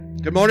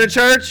Good morning,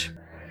 church.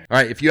 All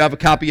right, if you have a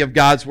copy of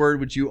God's Word,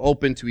 would you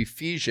open to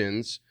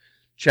Ephesians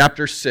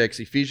chapter 6?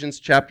 Ephesians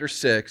chapter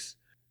 6.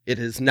 It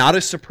is not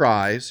a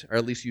surprise, or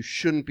at least you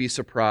shouldn't be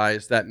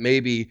surprised, that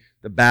maybe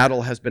the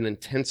battle has been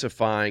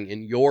intensifying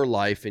in your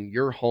life, in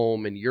your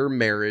home, in your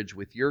marriage,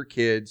 with your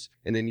kids,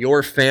 and in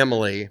your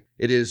family.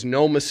 It is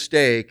no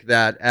mistake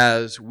that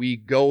as we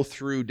go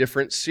through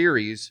different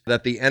series,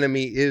 that the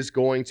enemy is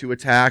going to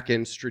attack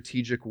in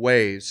strategic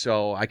ways.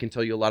 So I can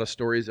tell you a lot of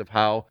stories of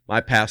how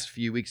my past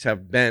few weeks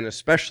have been,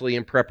 especially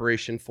in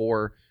preparation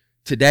for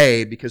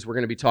today, because we're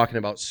going to be talking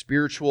about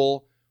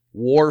spiritual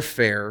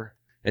warfare.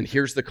 And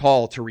here's the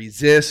call: to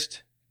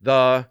resist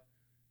the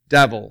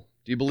devil.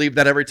 Do you believe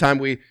that every time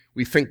we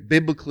think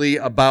biblically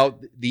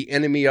about the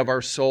enemy of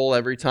our soul,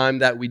 every time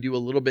that we do a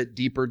little bit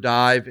deeper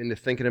dive into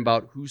thinking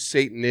about who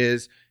Satan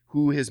is,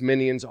 who his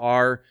minions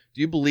are,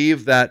 do you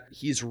believe that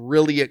he's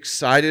really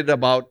excited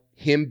about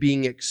him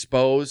being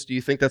exposed? Do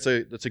you think that's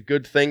a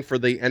good thing for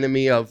the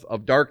enemy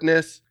of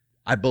darkness?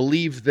 I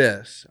believe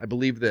this,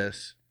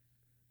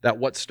 that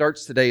what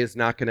starts today is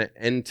not going to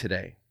end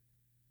today.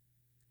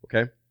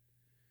 Okay?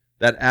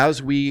 That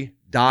as we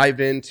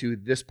dive into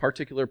this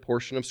particular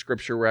portion of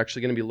Scripture, we're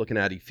actually going to be looking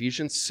at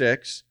Ephesians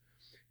 6,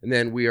 and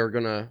then we are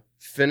going to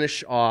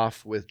finish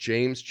off with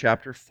James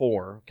chapter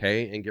 4,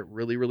 okay, and get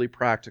really, really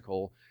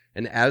practical.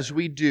 And as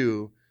we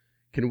do,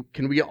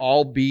 can we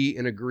all be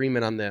in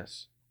agreement on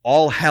this?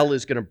 All hell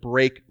is going to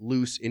break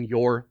loose in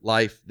your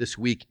life this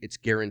week. It's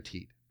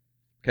guaranteed,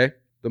 okay?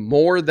 The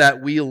more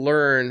that we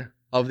learn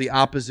of the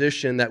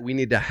opposition that we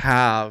need to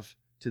have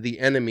to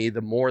the enemy,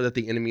 the more that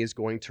the enemy is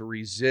going to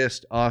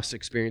resist us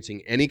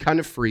experiencing any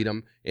kind of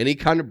freedom, any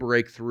kind of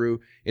breakthrough,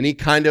 any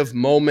kind of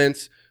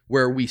moments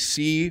where we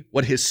see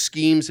what his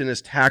schemes and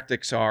his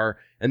tactics are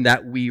and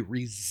that we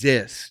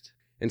resist.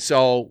 And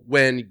so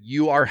when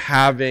you are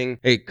having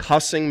a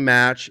cussing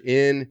match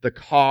in the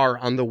car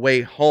on the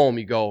way home,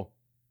 you go,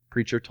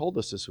 "Preacher told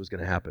us this was going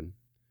to happen."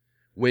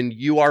 When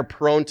you are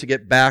prone to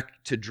get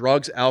back to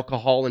drugs,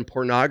 alcohol, and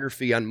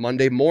pornography on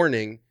Monday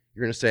morning,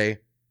 you're going to say,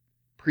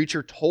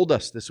 "Preacher told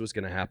us this was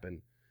going to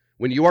happen."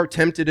 When you are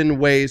tempted in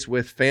ways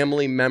with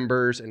family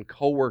members and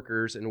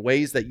coworkers in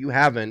ways that you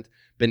haven't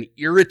been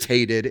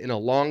irritated in a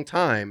long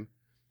time,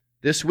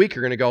 this week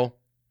you're going to go,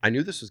 "I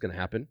knew this was going to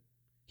happen.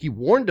 He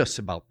warned us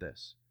about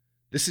this.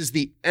 This is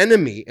the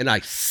enemy, and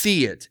I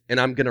see it, and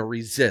I'm going to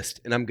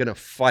resist, and I'm going to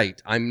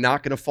fight. I'm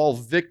not going to fall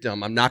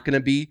victim. I'm not going to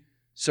be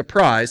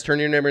surprised." Turn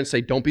to your neighbor and say,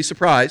 "Don't be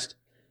surprised."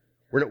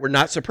 We're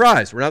not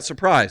surprised. We're not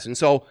surprised. And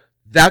so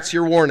that's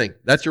your warning.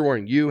 That's your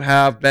warning. You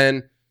have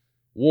been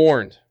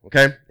warned,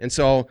 okay? And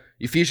so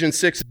Ephesians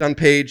 6 is on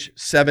page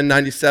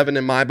 797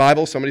 in my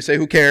Bible. Somebody say,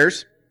 "Who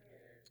cares?"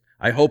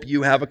 I hope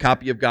you have a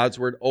copy of God's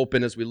Word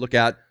open as we look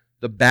at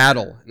the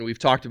battle. And we've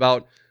talked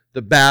about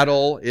the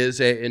battle is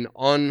an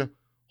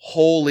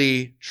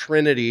unholy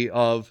trinity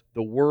of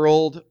the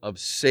world, of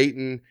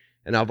Satan,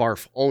 and of our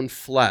own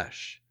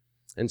flesh.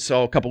 And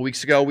so a couple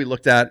weeks ago, we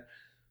looked at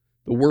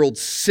the world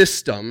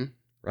system,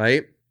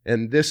 right?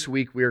 And this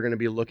week, we are going to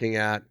be looking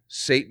at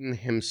Satan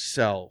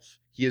himself.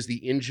 He is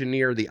the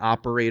engineer, the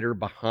operator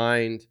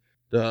behind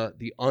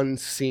the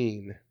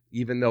unseen.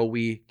 Even though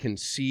we can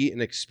see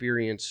and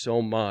experience so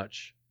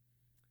much,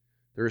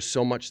 there is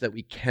so much that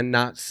we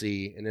cannot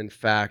see. And in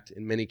fact,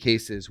 in many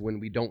cases, when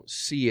we don't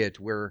see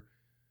it, we're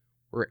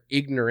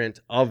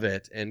ignorant of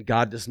it. And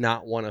God does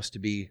not want us to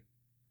be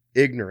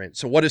ignorant.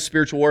 So what is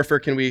spiritual warfare?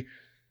 Can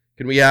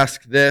we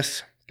ask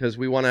this? Because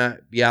we want to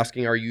be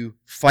asking, are you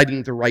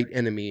fighting the right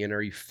enemy? And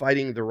are you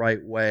fighting the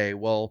right way?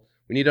 Well,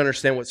 we need to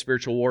understand what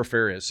spiritual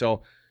warfare is.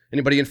 So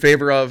anybody in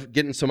favor of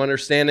getting some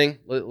understanding?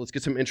 Let's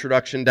get some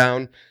introduction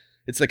down.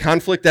 It's the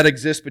conflict that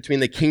exists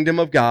between the kingdom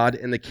of God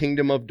and the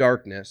kingdom of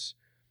darkness.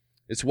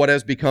 It's what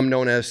has become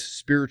known as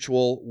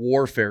spiritual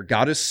warfare.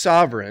 God is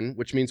sovereign,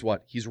 which means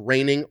what? He's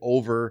reigning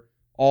over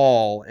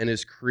all, and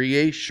his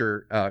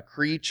creatures,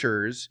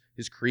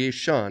 his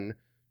creation,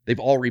 they've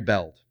all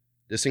rebelled.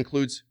 This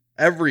includes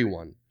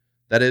everyone.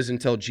 That is,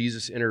 until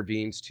Jesus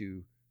intervenes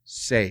to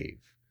save.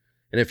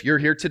 And if you're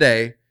here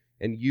today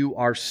and you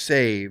are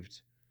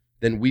saved,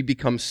 then we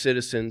become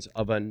citizens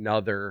of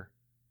another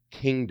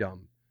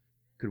kingdom.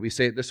 Could we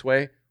say it this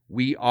way?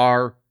 We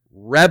are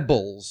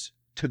rebels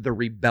to the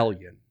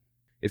rebellion.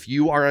 If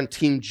you are on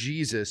Team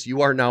Jesus,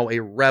 you are now a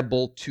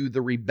rebel to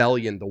the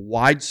rebellion, the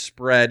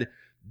widespread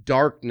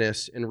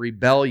darkness and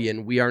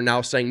rebellion. We are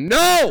now saying,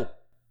 no!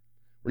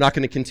 We're not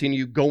going to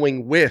continue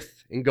going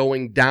with and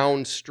going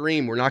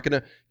downstream. We're not going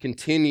to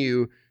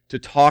continue to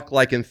talk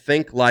like and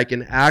think like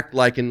and act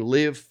like and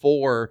live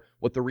for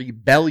what the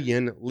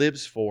rebellion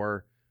lives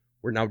for.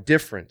 We're now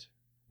different.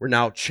 We're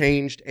now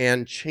changed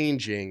and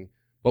changing,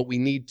 but we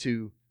need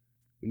to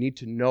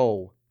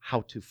know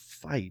how to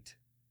fight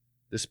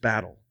this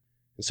battle.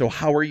 And so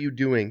how are you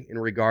doing in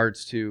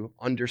regards to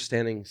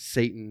understanding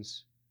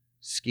Satan's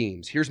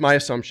schemes? Here's my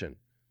assumption.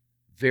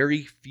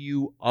 Very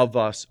few of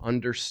us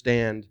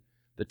understand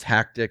the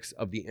tactics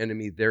of the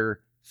enemy.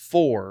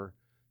 Therefore,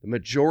 the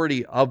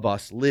majority of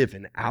us live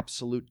in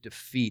absolute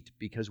defeat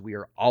because we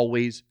are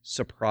always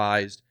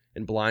surprised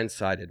and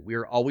blindsided. We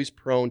are always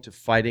prone to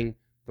fighting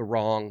the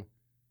wrong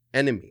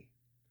enemy.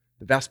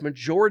 The vast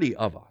majority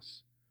of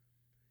us.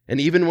 And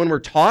even when we're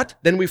taught,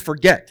 then we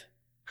forget.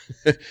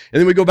 And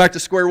then we go back to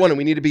square one, and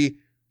we need to be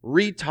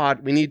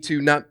retaught. We need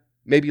to not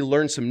maybe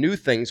learn some new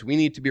things. We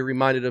need to be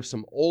reminded of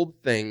some old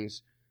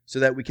things so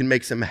that we can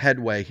make some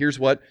headway. Here's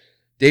what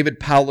David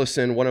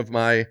Powlison, one of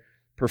my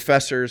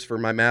professors for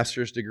my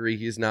master's degree,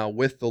 he is now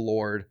with the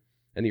Lord,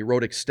 and he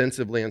wrote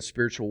extensively on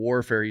spiritual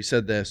warfare. He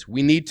said this: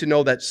 we need to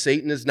know that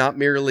Satan is not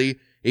merely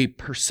a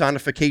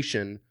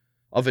personification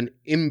of an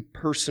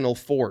impersonal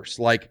force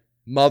like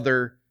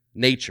Mother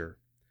Nature.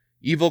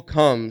 Evil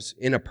comes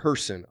in a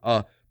person,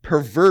 a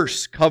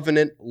perverse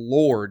covenant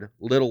lord,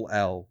 little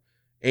l,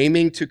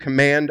 aiming to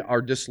command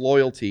our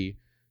disloyalty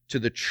to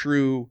the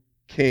true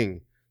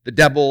king. The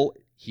devil,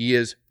 he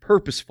is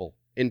purposeful,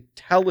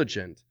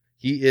 intelligent.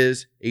 He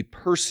is a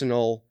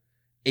personal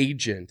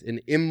agent,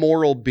 an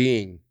immoral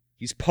being.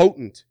 He's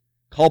potent,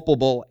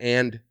 culpable,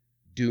 and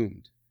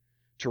doomed.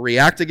 To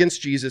react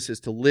against Jesus is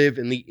to live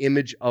in the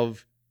image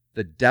of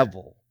the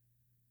devil,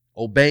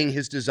 obeying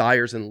his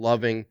desires and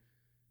loving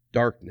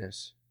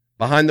darkness.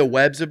 Behind the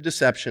webs of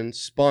deception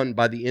spun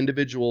by the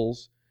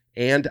individuals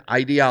and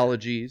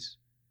ideologies,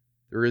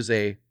 there is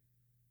a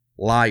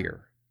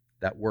liar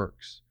that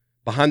works.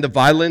 Behind the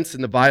violence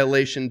and the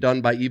violation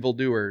done by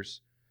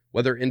evildoers,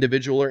 whether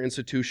individual or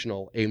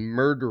institutional, a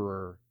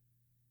murderer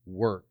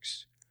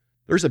works.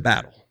 There's a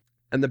battle,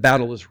 and the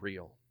battle is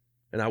real.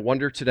 And I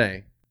wonder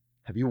today,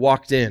 have you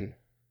walked in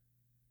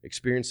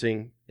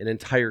experiencing an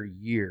entire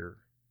year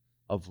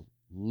of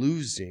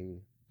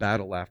losing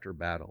battle after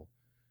battle?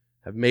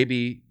 Have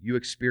maybe you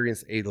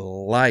experienced a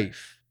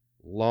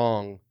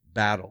lifelong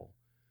battle,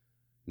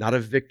 not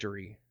of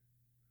victory,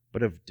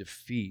 but of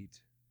defeat?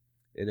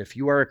 And if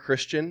you are a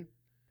Christian,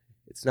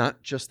 it's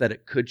not just that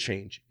it could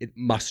change, it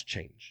must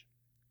change.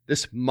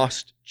 This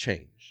must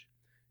change.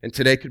 And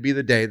today could be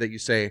the day that you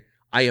say,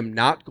 I am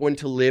not going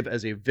to live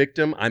as a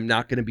victim. I'm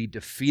not going to be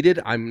defeated.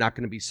 I'm not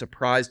going to be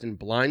surprised and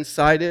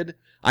blindsided.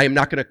 I am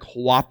not going to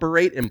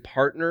cooperate and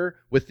partner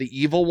with the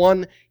evil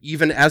one,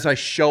 even as I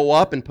show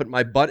up and put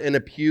my butt in a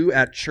pew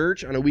at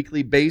church on a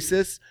weekly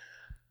basis.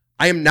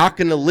 I am not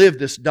going to live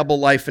this double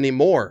life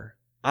anymore.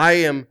 I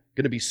am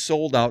going to be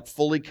sold out,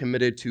 fully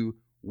committed to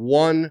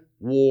one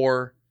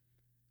war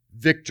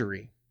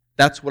victory.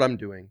 That's what I'm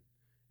doing.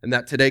 And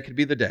that today could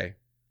be the day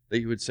that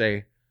you would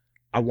say,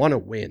 I want to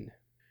win.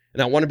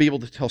 And I want to be able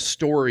to tell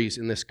stories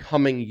in this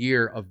coming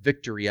year of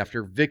victory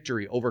after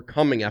victory,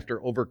 overcoming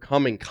after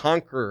overcoming,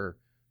 conqueror.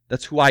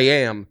 That's who I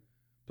am.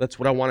 That's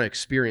what I want to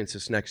experience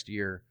this next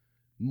year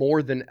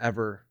more than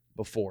ever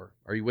before.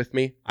 Are you with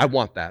me? I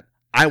want that.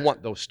 I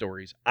want those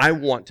stories. I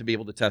want to be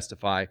able to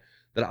testify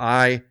that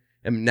I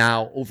am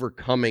now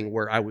overcoming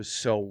where I was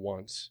so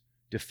once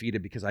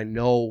defeated, because I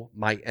know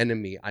my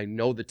enemy. I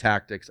know the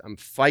tactics. I'm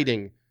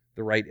fighting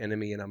the right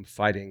enemy, and I'm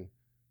fighting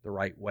the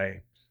right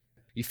way.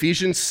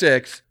 Ephesians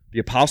 6, the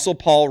Apostle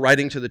Paul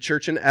writing to the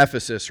church in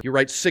Ephesus, he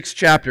writes 6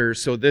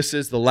 chapters, so this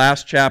is the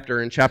last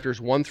chapter. In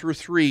chapters 1 through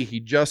 3, he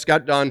just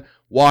got done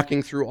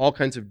walking through all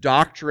kinds of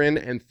doctrine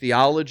and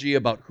theology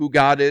about who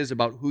God is,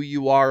 about who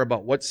you are,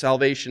 about what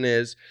salvation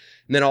is.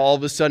 And then all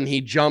of a sudden he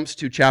jumps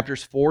to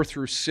chapters 4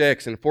 through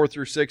 6, and 4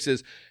 through 6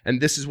 is, and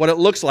this is what it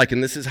looks like,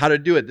 and this is how to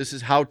do it. This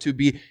is how to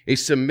be a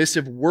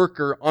submissive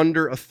worker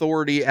under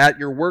authority at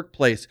your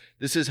workplace.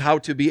 This is how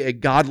to be a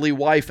godly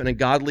wife and a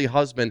godly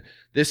husband.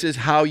 This is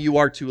how you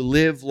are to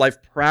live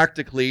life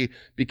practically,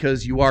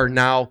 because you are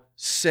now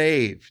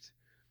saved.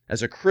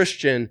 As a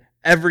Christian,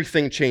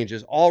 everything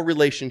changes. All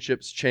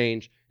relationships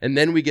change. And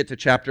then we get to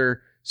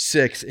chapter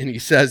 6, and he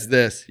says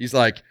this. He's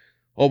like,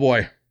 oh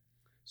boy,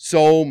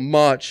 so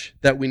much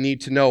that we need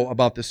to know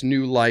about this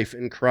new life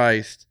in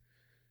Christ.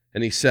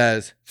 And he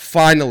says,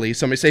 finally,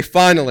 somebody say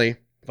finally,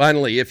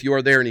 if you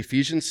are there in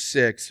Ephesians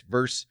 6,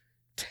 verse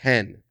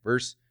 10.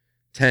 Verse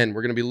 10,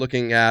 we're going to be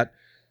looking at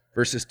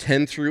verses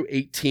 10 through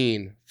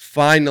 18.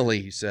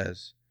 Finally, he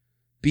says,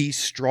 be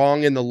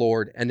strong in the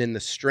Lord and in the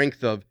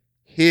strength of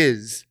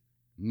his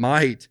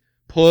might.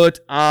 Put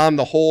on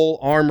the whole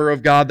armor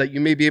of God, that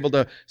you may be able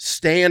to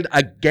stand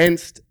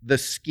against the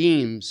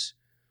schemes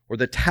or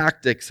the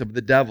tactics of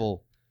the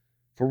devil.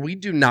 For we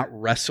do not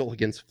wrestle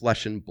against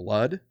flesh and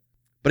blood,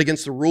 but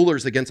against the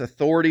rulers, against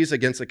authorities,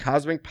 against the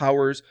cosmic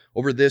powers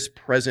over this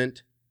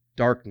present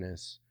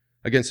darkness,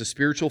 against the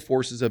spiritual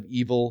forces of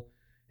evil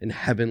in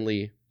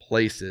heavenly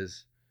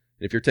places.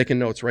 And if you're taking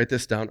notes, write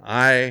this down.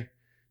 I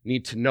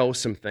need to know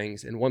some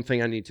things. And one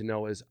thing I need to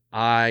know is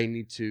I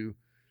need to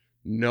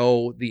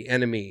know the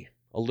enemy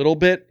a little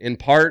bit, in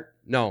part.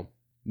 No.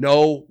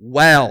 Know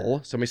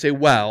well. Somebody say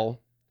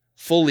well.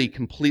 Fully,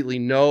 completely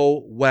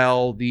know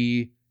well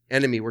the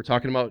enemy. We're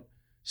talking about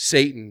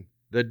Satan,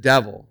 the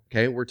devil.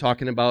 Okay, we're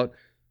talking about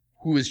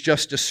who is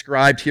just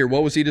described here.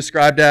 What was he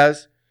described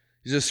as?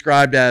 He's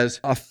described as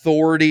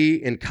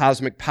authority and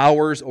cosmic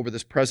powers over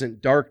this present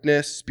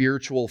darkness,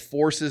 spiritual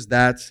forces.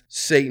 That's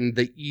Satan,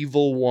 the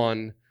evil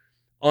one,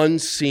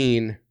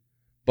 unseen,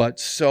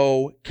 but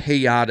so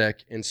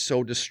chaotic and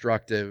so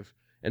destructive.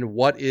 And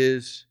what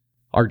is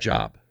our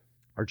job?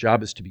 Our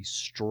job is to be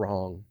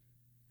strong.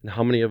 And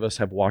how many of us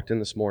have walked in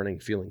this morning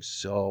feeling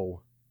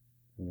so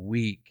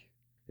weak?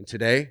 And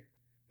today,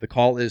 the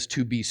call is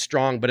to be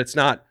strong, but it's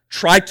not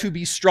try to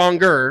be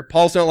stronger.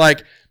 Paul's not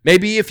like,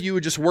 maybe if you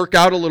would just work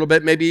out a little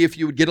bit, maybe if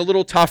you would get a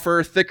little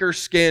tougher, thicker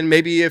skin,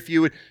 maybe if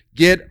you would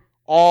get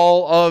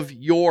all of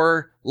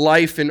your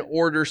life in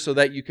order so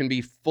that you can be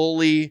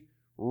fully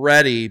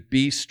ready,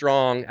 be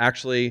strong.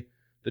 Actually,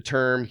 the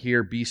term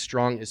here, be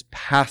strong, is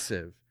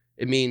passive.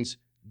 It means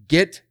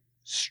get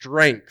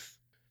strength,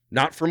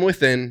 not from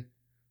within,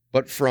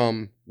 but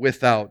from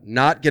without.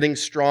 Not getting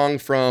strong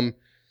from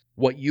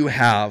what you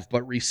have,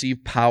 but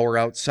receive power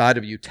outside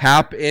of you.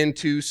 Tap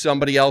into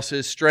somebody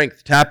else's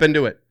strength. Tap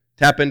into it.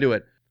 Tap into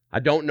it.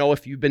 I don't know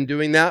if you've been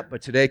doing that,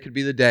 but today could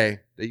be the day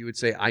that you would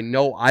say, I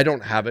know I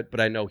don't have it,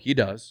 but I know He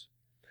does.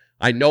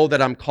 I know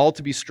that I'm called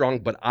to be strong,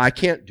 but I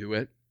can't do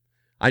it.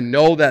 I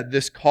know that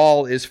this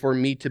call is for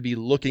me to be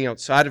looking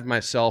outside of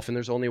myself, and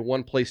there's only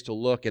one place to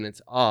look, and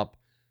it's up.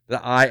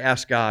 That I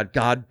ask God,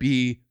 God,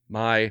 be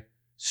my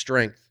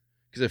strength.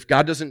 Because if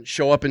God doesn't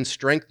show up in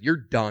strength, you're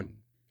done.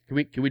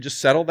 Can we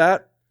just settle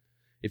that?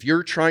 If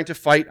you're trying to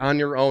fight on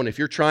your own, if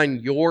you're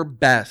trying your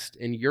best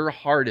and your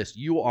hardest,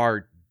 you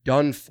are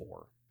done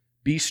for.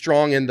 Be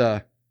strong in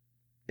the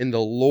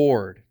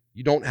Lord.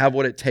 You don't have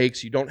what it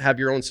takes. You don't have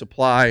your own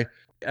supply.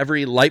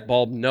 Every light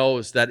bulb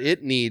knows that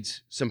it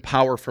needs some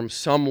power from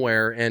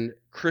somewhere, and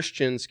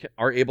Christians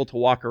are able to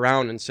walk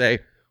around and say,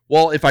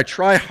 well, if I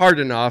try hard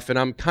enough, and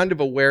I'm kind of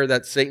aware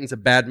that Satan's a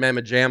bad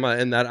mamma jamma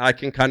and that I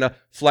can kind of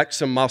flex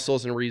some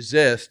muscles and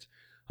resist.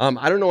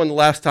 I don't know when the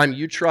last time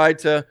you tried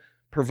to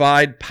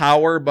provide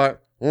power,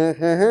 but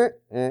nothing.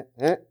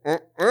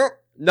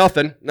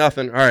 All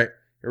right,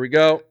 here we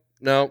go.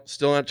 No,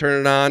 still not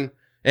turning it on.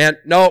 And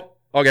nope.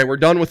 Okay, we're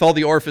done with all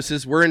the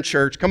orifices. We're in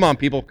church. Come on,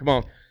 people, come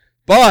on.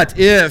 But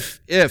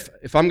if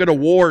I'm going to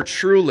war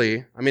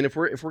truly, I mean, if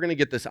we're going to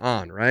get this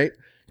on, right?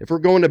 If we're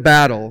going to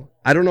battle,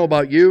 I don't know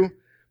about you,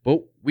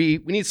 but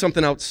we need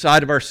something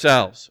outside of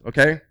ourselves,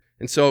 okay?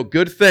 And so,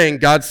 good thing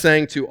God's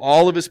saying to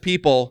all of His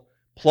people,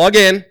 plug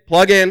in,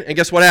 and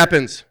guess what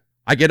happens?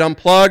 I get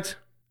unplugged,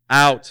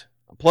 out.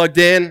 I'm plugged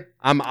in,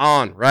 I'm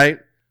on, right?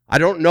 I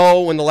don't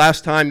know when the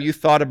last time you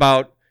thought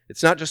about,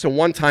 it's not just a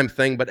one-time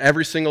thing, but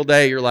every single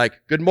day you're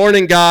like, good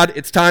morning, God,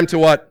 it's time to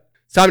what?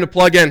 It's time to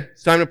plug in.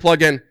 It's time to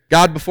plug in.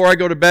 God, before I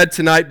go to bed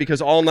tonight, because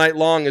all night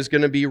long is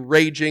going to be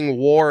raging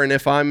war, and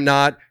if I'm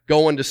not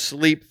going to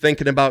sleep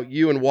thinking about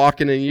you and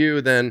walking in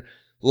you, then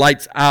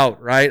lights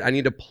out, right? I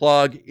need to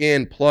plug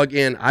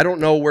in. I don't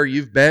know where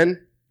you've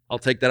been. I'll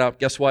take that out.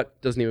 Guess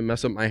what? Doesn't even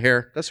mess up my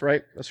hair. That's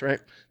right.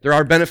 There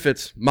are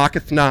benefits.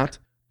 Mocketh not.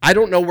 I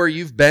don't know where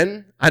you've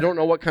been. I don't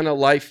know what kind of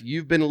life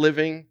you've been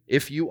living.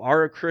 If you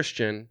are a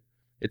Christian,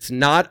 it's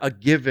not a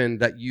given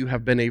that you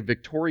have been a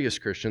victorious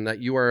Christian,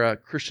 that you are a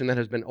Christian that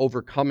has been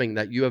overcoming,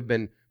 that you have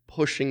been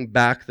pushing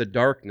back the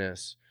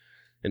darkness.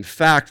 In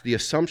fact, the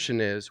assumption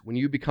is when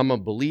you become a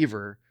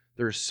believer,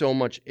 there's so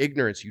much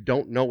ignorance. You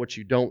don't know what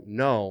you don't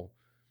know.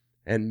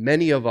 And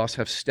many of us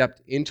have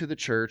stepped into the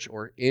church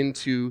or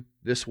into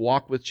this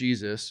walk with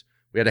Jesus.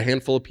 We had a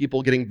handful of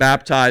people getting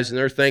baptized, and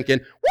they're thinking,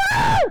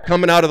 woo,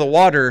 coming out of the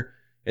water,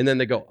 and then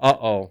they go,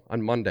 uh-oh,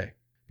 on Monday.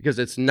 Because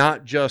it's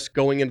not just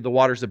going into the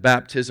waters of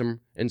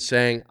baptism and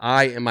saying,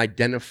 I am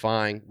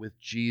identifying with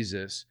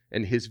Jesus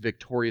and His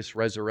victorious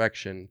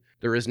resurrection.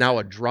 There is now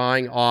a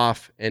drawing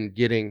off and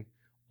getting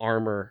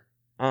armor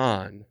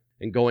on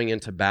and going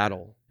into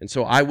battle. And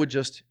so I would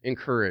just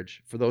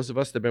encourage, for those of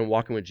us that have been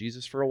walking with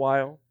Jesus for a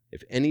while,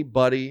 if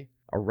anybody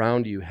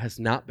around you has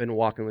not been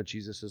walking with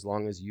Jesus as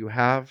long as you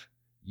have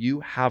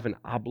an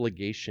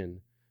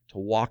obligation to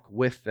walk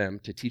with them,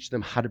 to teach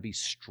them how to be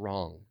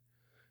strong.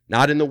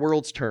 Not in the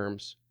world's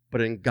terms,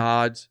 but in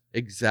God's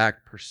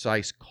exact,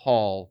 precise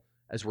call,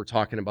 as we're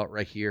talking about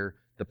right here.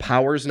 The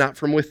power is not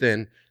from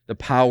within, the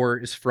power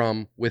is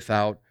from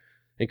without.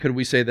 And could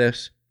we say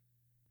this?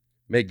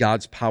 May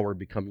God's power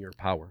become your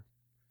power.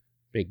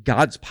 May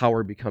God's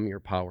power become your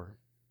power.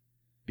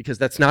 Because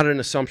that's not an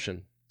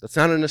assumption. That's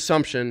not an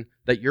assumption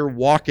that you're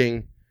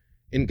walking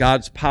in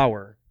God's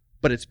power,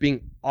 but it's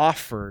being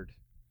offered.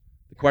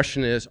 The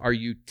question is, are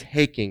you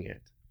taking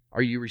it?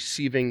 Are you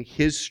receiving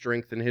His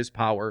strength and His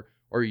power,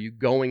 or are you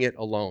going it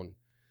alone?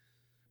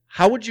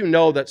 How would you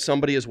know that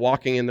somebody is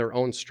walking in their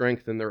own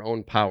strength and their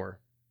own power?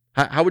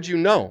 How would you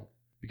know?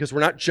 Because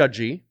we're not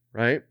judgy,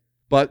 right?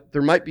 But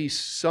there might be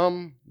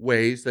some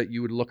ways that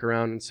you would look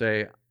around and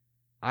say,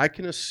 I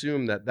can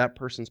assume that that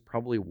person's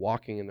probably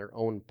walking in their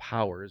own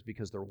powers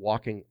because they're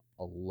walking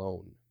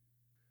alone.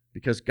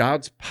 Because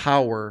God's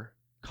power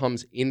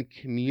comes in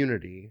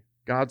community.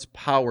 God's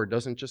power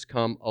doesn't just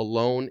come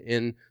alone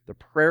in the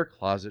prayer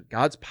closet.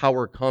 God's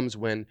power comes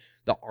when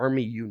the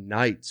army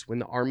unites, when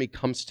the army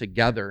comes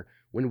together,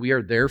 when we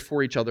are there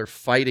for each other,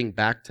 fighting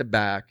back to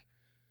back.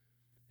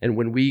 And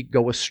when we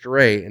go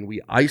astray and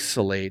we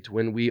isolate,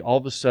 when we all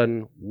of a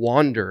sudden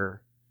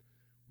wander,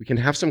 we can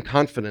have some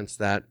confidence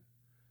that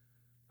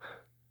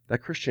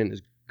that Christian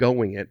is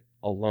going it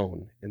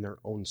alone in their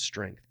own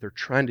strength. They're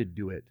trying to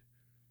do it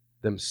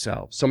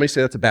themselves. Somebody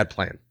say that's a bad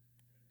plan.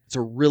 It's a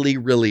really,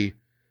 really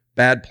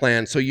bad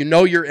plan. So you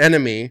know your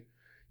enemy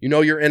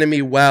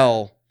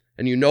well,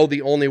 and you know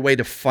the only way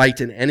to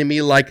fight an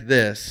enemy like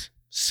this,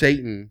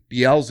 Satan,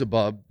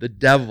 Beelzebub, the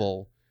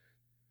devil,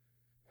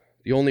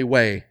 the only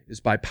way is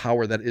by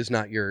power that is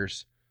not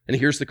yours. And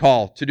here's the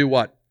call. To do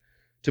what?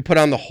 To put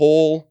on the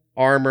whole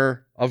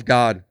armor of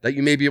God, that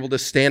you may be able to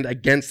stand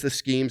against the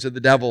schemes of the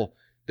devil.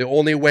 The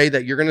only way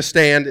that you're going to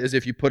stand is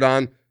if you put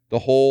on the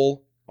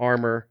whole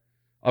armor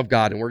of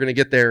God. And we're going to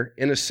get there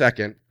in a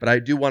second, but I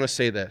do want to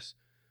say this.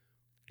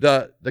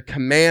 The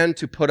command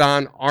to put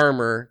on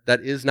armor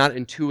that is not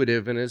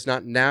intuitive and is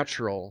not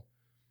natural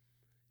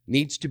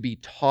needs to be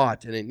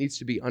taught, and it needs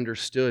to be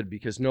understood,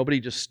 because nobody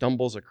just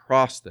stumbles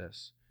across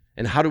this.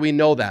 And how do we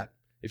know that?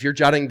 If you're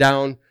jotting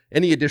down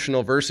any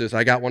additional verses,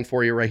 I got one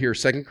for you right here.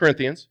 2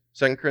 Corinthians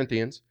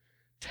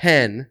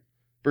 10,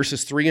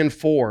 verses 3 and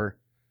 4.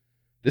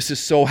 This is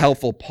so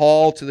helpful.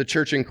 Paul to the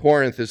church in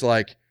Corinth is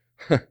like,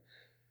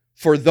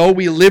 for though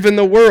we live in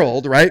the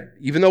world, right?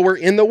 Even though we're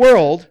in the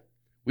world,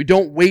 we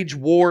don't wage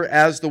war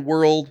as the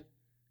world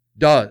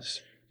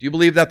does. Do you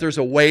believe that there's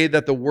a way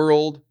that the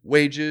world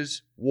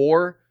wages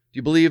war? Do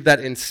you believe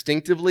that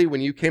instinctively when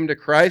you came to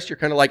Christ, you're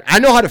kind of like, I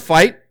know how to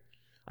fight.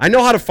 I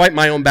know how to fight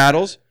my own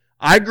battles.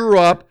 I grew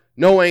up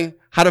knowing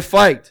how to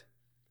fight.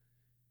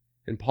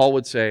 And Paul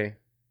would say,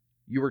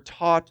 you were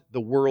taught the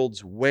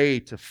world's way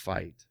to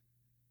fight.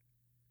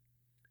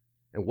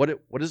 And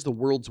what does the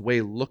world's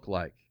way look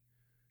like?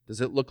 Does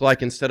it look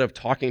like instead of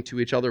talking to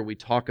each other, we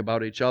talk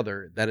about each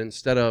other? That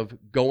instead of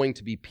going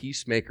to be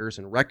peacemakers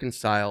and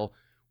reconcile,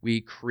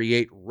 we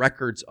create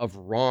records of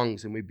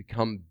wrongs and we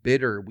become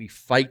bitter. We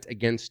fight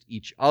against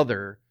each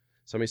other.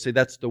 Somebody say,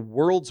 that's the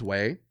world's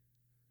way.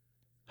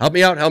 Help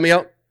me out.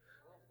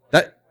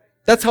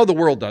 That's how the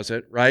world does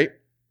it, right?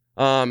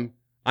 I'm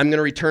going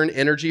to return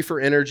energy for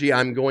energy.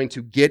 I'm going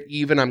to get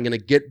even. I'm going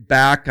to get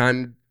back.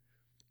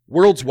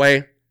 World's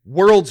way.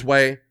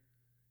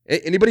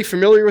 Anybody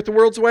familiar with the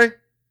world's way?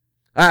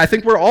 I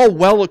think we're all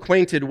well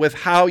acquainted with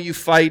how you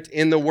fight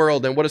in the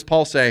world. And what does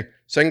Paul say?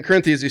 2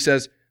 Corinthians, he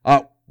says,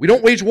 we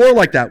don't wage war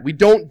like that. We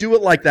don't do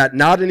it like that.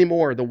 Not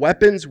anymore. The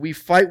weapons we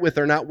fight with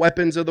are not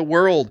weapons of the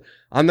world.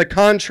 On the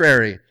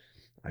contrary,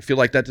 I feel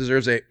like that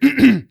deserves a,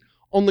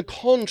 on the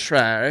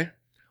contrary,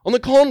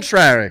 what,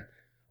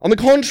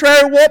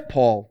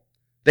 Paul?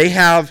 They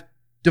have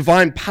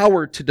divine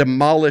power to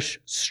demolish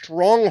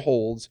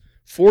strongholds,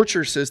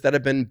 fortresses that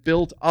have been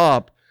built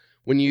up.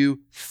 When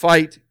you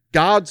fight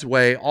God's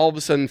way, all of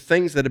a sudden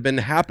things that have been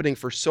happening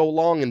for so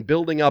long and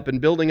building up,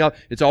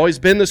 it's always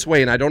been this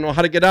way and I don't know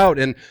how to get out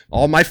and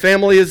all my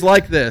family is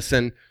like this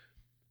and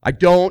I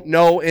don't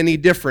know any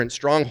different.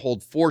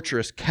 Stronghold,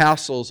 fortress,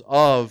 castles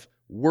of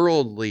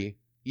worldly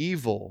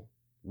evil,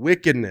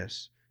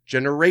 wickedness,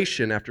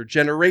 generation after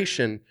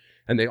generation,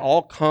 and they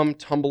all come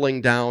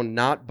tumbling down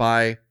not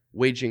by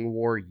waging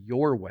war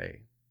your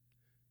way,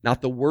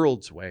 not the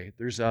world's way.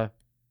 There's a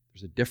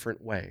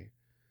different way.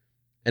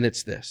 And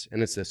it's this.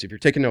 If you're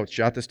taking notes,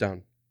 jot this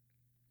down.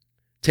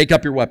 Take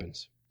up your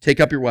weapons.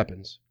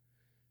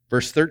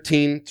 Verse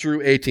 13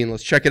 through 18.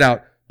 Let's check it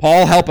out.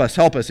 Paul, help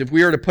us. If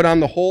we are to put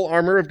on the whole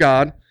armor of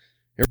God,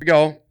 here we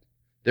go.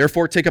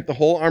 Therefore, take up the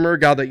whole armor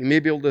of God that you may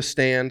be able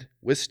to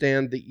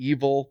withstand the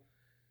evil.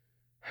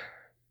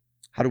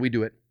 How do we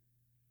do it?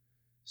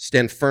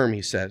 Stand firm,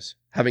 he says.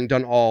 Having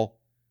done all,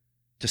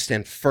 to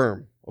stand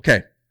firm.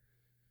 Okay.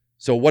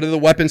 So what do the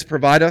weapons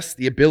provide us?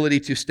 The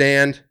ability to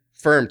stand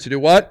firm. To do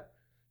what?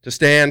 To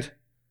stand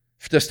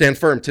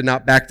firm, to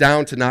not back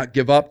down, to not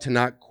give up, to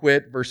not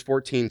quit. Verse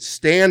 14,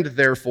 stand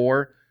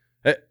therefore.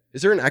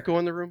 Is there an echo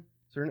in the room?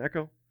 Is there an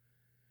echo?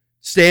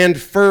 Stand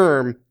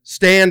firm,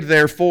 stand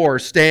therefore,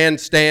 stand,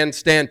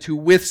 to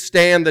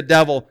withstand the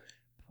devil.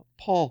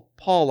 Paul,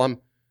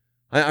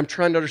 I'm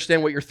trying to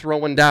understand what you're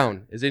throwing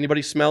down. Is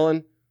anybody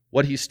smelling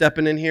what he's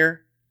stepping in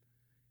here?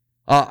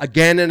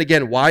 Again and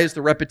again, why is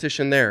the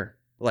repetition there?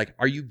 Like,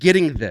 are you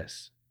getting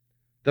this?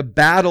 The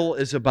battle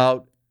is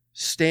about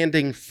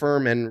standing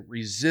firm and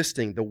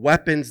resisting. The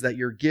weapons that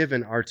you're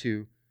given are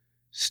to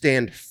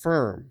stand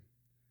firm.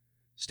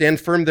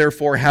 Stand firm,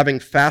 therefore, having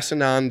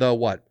fastened on the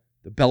what?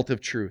 The belt of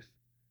truth.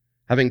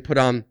 Having put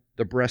on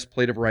the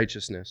breastplate of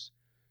righteousness.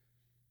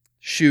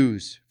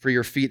 Shoes for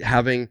your feet,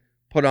 having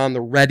put on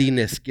the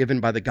readiness given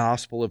by the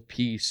gospel of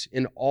peace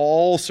in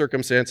all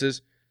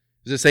circumstances.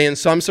 Does it say in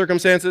some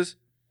circumstances?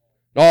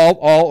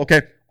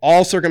 Okay.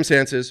 All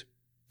circumstances.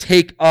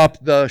 Take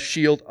up the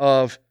shield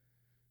of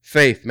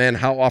faith. Man,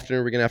 how often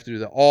are we going to have to do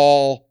that?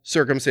 All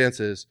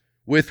circumstances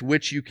with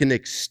which you can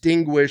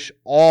extinguish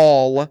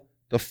all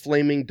the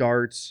flaming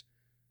darts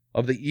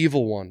of the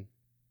evil one.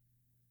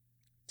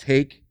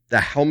 Take the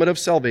helmet of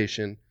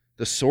salvation,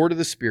 the sword of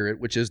the Spirit,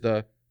 which is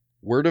the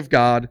word of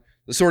God.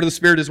 The sword of the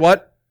Spirit is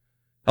what?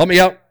 Help me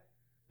out.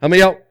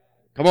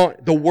 Come on.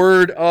 The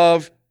word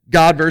of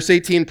God. Verse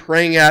 18,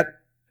 praying at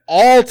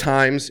all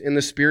times in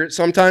the Spirit.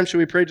 Sometimes, should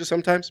we pray just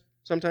sometimes?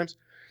 Sometimes.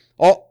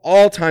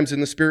 All times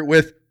in the Spirit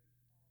with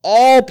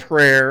all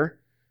prayer.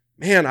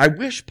 Man, I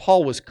wish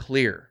Paul was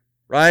clear,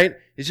 right?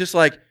 It's just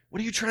like,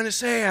 What are you trying to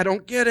say? I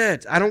don't get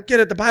it. I don't get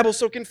it. The Bible's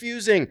so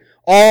confusing.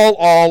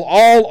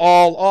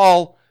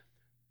 All.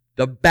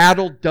 The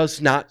battle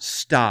does not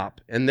stop,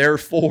 and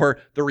therefore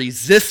the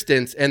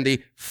resistance and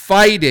the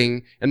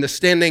fighting and the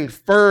standing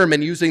firm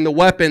and using the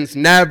weapons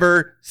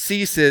never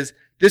ceases.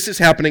 This is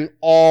happening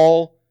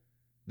all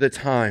the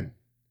time.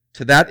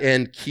 To that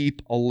end,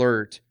 keep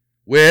alert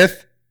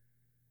with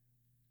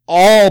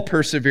all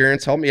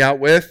perseverance. Help me out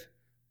with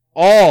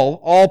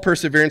all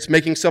perseverance,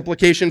 making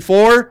supplication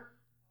for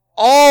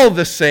all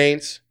the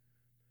saints.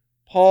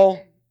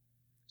 Paul,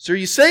 so are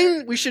you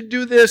saying we should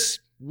do this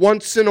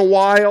once in a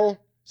while?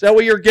 Is that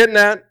what you're getting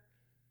at?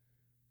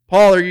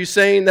 Paul, are you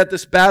saying that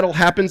this battle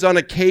happens on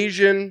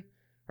occasion?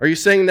 Are you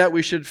saying that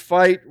we should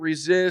fight,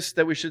 resist,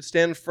 that we should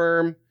stand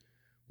firm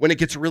when it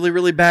gets really,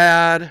 really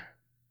bad?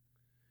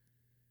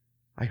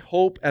 I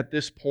hope at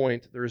this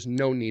point there is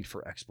no need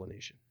for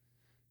explanation.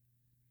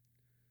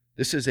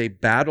 This is a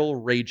battle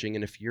raging,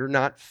 and if you're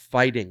not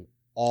fighting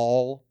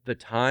all the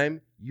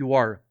time, you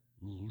are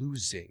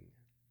losing.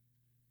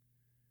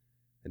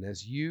 And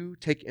as you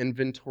take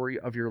inventory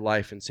of your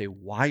life and say,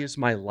 why is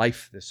my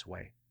life this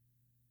way?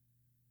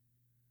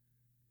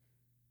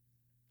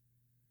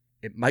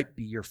 It might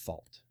be your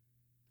fault,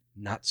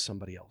 not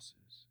somebody else's.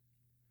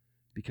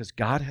 Because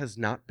God has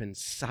not been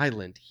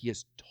silent. He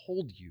has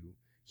told you.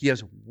 He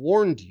has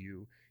warned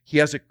you. He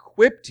has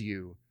equipped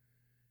you.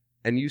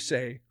 And you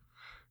say,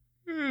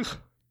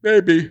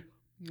 maybe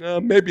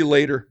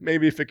later.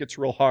 Maybe if it gets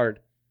real hard.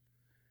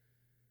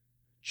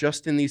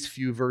 Just in these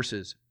few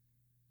verses,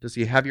 does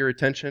he have your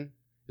attention?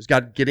 Is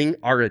God getting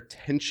our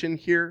attention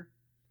here?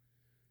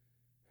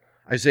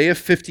 Isaiah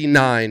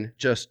 59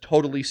 just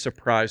totally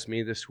surprised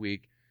me this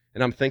week.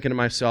 And I'm thinking to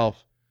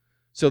myself,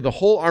 so the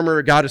whole armor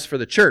of God is for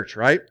the church,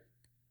 right?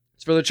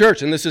 It's for the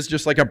church. And this is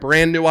just like a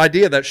brand new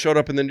idea that showed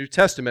up in the New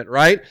Testament,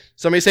 right?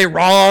 Somebody say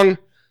wrong.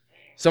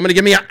 Somebody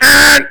give me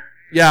a,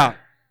 yeah.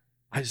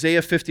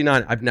 Isaiah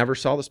 59. I've never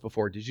saw this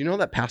before. Did you know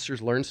that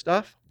pastors learn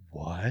stuff?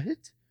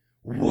 What?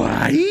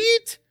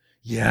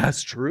 Yeah,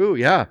 it's true.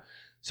 Yeah.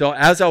 So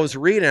as I was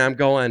reading, I'm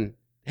going,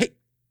 hey,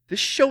 this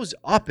shows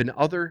up in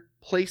other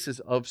places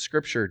of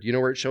Scripture. Do you know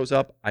where it shows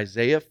up?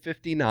 Isaiah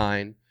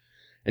 59.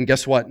 And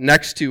guess what?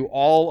 Next to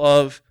all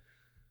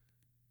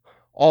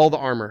the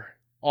armor,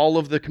 all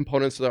of the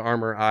components of the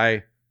armor,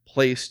 I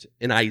placed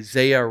an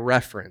Isaiah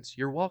reference.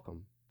 You're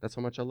welcome. That's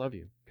how much I love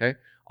you, okay?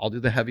 I'll do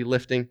the heavy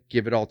lifting,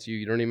 give it all to you.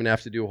 You don't even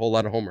have to do a whole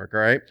lot of homework, all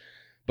right?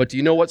 But do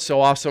you know what's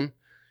so awesome?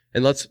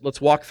 And let's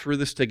walk through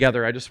this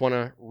together. I just want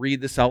to read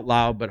this out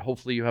loud, but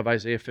hopefully you have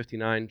Isaiah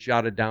 59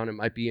 jotted down. It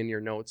might be in your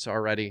notes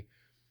already.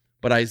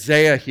 But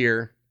Isaiah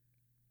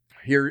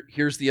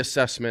here's the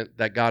assessment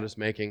that God is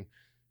making.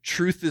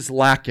 Truth is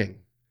lacking,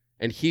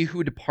 and he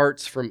who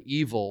departs from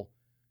evil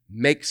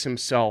makes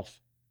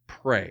himself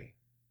prey.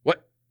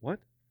 What?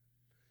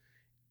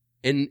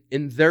 In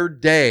their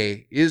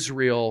day,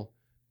 Israel,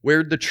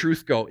 where'd the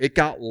truth go? It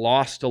got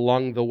lost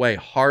along the way,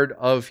 hard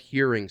of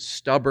hearing,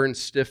 stubborn,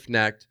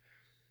 stiff-necked,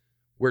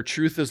 where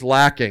truth is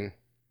lacking.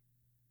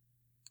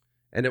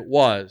 And it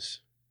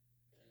was.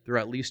 There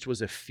at least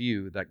was a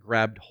few that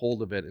grabbed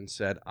hold of it and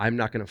said, I'm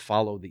not going to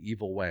follow the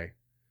evil way.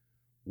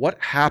 What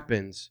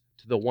happens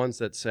to the ones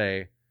that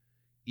say,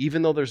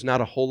 even though there's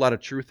not a whole lot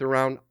of truth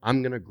around,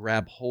 I'm going to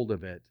grab hold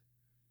of it?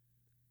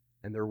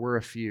 And there were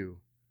a few.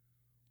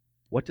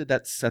 What did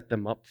that set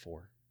them up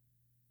for?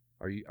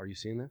 Are you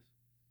seeing this?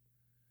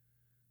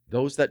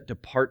 Those that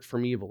depart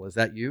from evil, is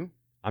that you?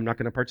 I'm not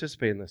going to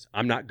participate in this.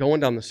 I'm not going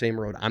down the same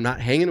road. I'm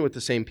not hanging with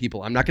the same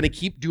people. I'm not going to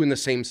keep doing the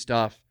same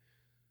stuff.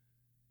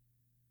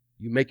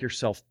 You make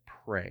yourself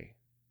prey.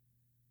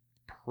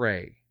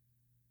 Prey.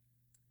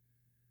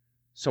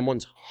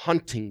 Someone's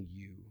hunting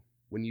you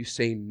when you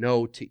say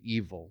no to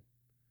evil.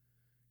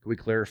 Can we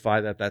clarify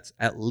that that's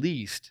at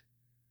least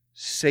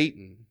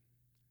Satan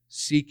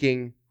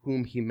seeking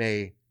whom he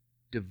may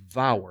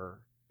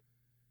devour?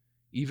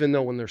 Even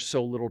though when there's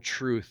so little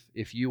truth,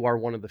 if you are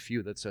one of the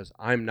few that says,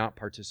 I'm not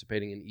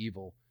participating in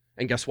evil.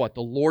 And guess what?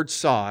 The Lord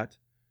saw it.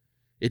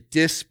 It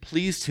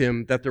displeased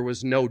him that there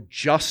was no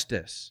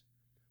justice.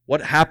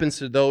 What happens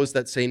to those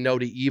that say no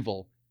to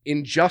evil?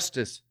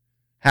 Injustice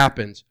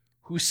happens.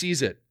 Who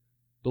sees it?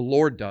 The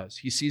Lord does.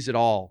 He sees it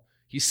all.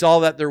 He saw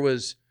that there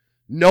was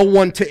no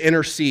one to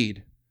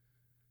intercede.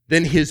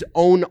 Then his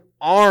own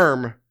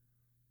arm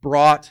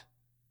brought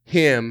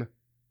him,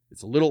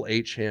 it's a little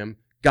h, him,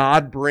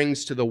 God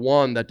brings to the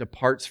one that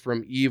departs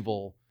from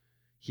evil.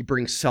 He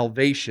brings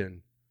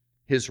salvation.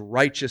 His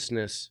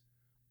righteousness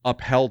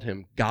upheld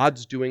him.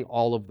 God's doing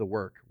all of the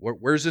work.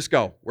 Where does this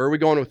go? Where are we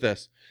going with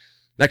this?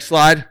 Next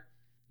slide.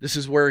 This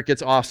is where it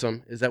gets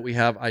awesome, is that we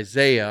have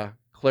Isaiah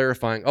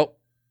clarifying. Oh,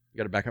 you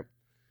got to back up.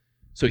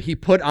 So he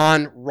put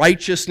on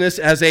righteousness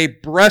as a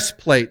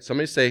breastplate.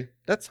 Somebody say,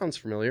 that sounds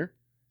familiar.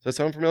 Does that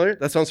sound familiar?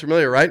 That sounds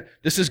familiar, right?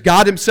 This is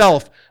God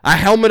himself. A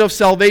helmet of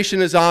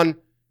salvation is on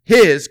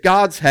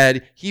God's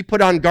head. He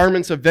put on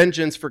garments of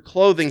vengeance for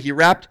clothing. He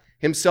wrapped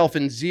himself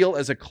in zeal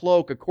as a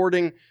cloak.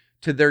 According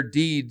to their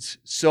deeds,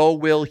 so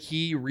will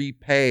he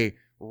repay.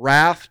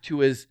 Wrath to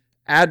his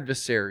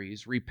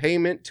adversaries,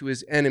 repayment to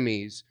his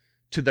enemies,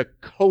 to the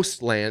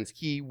coastlands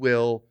he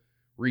will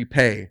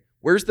repay.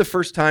 Where's the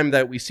first time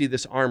that we see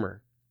this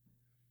armor?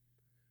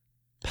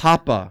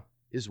 Papa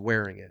is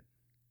wearing it.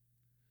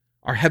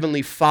 Our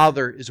Heavenly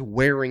Father is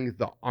wearing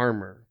the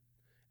armor,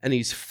 and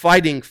he's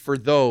fighting for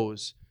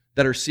those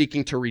that are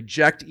seeking to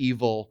reject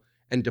evil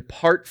and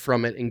depart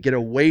from it and get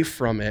away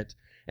from it.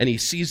 And he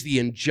sees the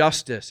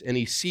injustice, and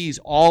he sees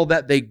all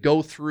that they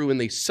go through and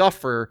they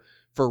suffer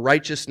for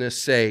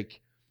righteousness'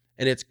 sake.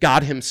 And it's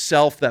God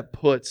himself that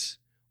puts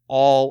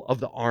all of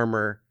the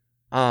armor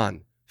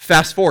on.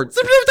 Fast forward.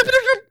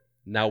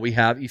 Now we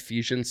have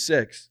Ephesians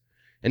 6.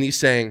 And he's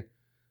saying,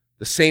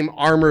 the same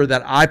armor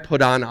that I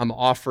put on, I'm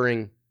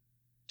offering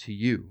to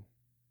you.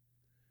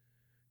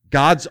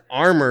 God's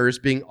armor is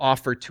being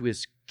offered to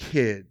his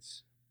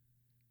kids.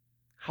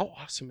 How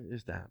awesome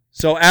is that?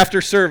 So after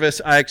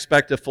service, I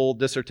expect a full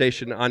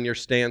dissertation on your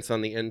stance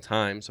on the end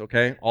times,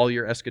 okay? All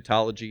your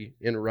eschatology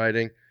in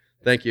writing.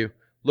 Thank you.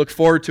 Look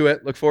forward to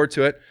it. Look forward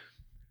to it.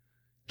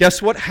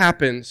 Guess what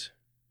happens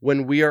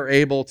when we are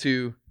able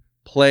to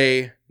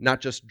play,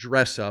 not just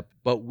dress up,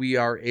 but we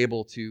are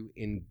able to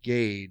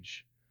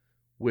engage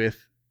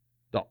with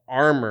the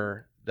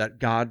armor that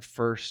God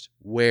first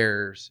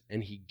wears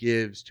and he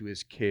gives to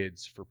his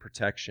kids for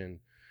protection?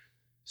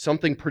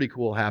 Something pretty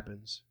cool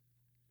happens.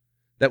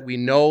 That we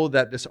know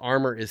that this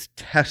armor is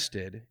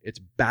tested, it's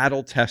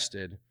battle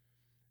tested,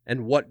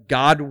 and what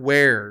God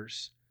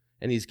wears,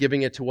 and he's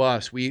giving it to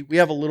us, we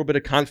have a little bit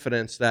of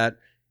confidence that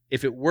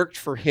if it worked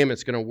for him,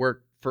 it's going to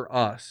work for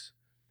us.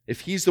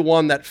 If he's the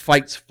one that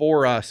fights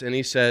for us and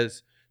he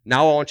says,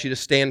 now I want you to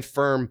stand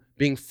firm,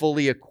 being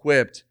fully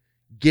equipped,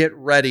 get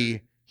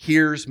ready,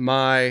 here's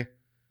my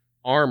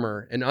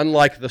armor. And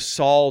unlike the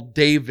Saul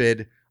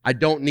David, I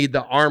don't need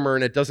the armor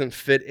and it doesn't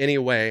fit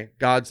anyway.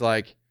 God's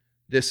like,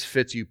 this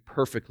fits you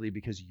perfectly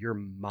because you're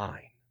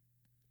mine.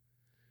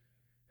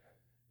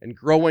 And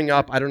growing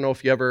up, I don't know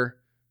if you ever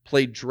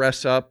played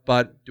dress up,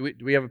 but do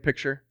we have a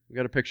picture? We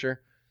got a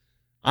picture?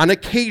 On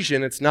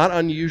occasion, it's not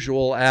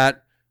unusual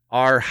at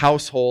our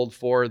household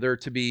for there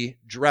to be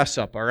dress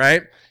up, all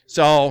right?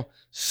 So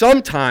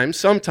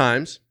sometimes,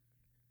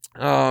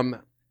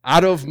 out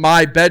of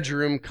my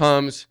bedroom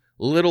comes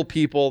little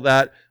people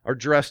that are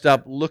dressed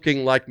up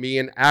looking like me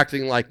and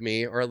acting like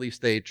me, or at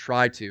least they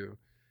try to.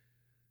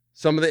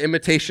 Some of the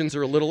imitations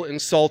are a little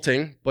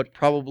insulting, but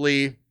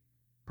probably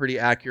pretty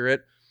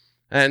accurate.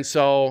 And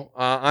so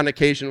on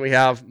occasion we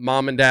have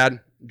mom and dad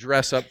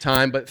dress up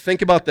time. But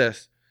think about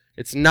this.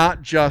 It's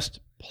not just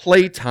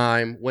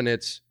playtime when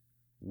it's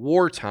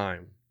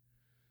wartime.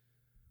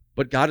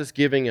 But God is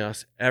giving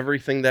us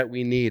everything that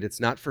we need. It's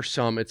not for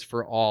some, it's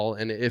for all.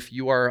 And if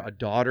you are a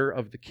daughter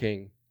of the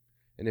King,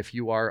 and if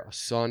you are a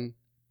son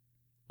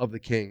of the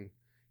King,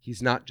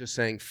 he's not just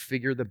saying,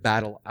 figure the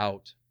battle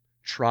out.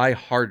 Try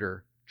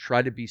harder.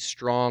 Try to be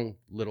strong,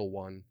 little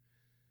one.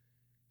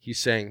 He's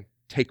saying,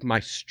 take my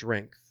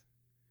strength.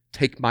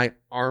 Take my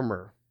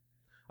armor.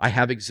 I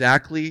have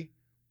exactly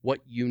what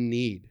you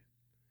need.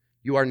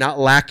 You are not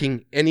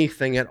lacking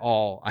anything at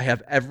all. I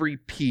have every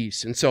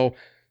piece. And so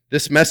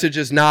this message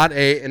is not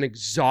an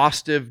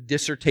exhaustive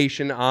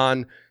dissertation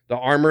on the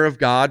armor of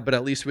God, but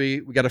at least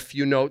we got a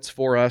few notes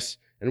for us,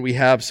 and we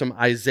have some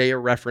Isaiah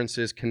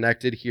references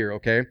connected here,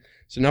 okay?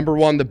 So number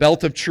one, the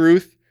belt of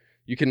truth.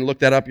 You can look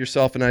that up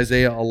yourself in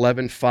Isaiah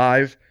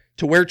 11:5.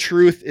 To wear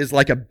truth is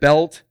like a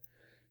belt,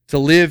 to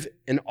live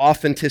in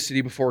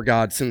authenticity before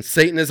God. Since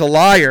Satan is a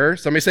liar,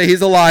 somebody say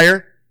he's a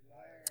liar,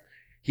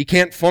 he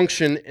can't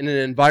function in an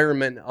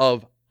environment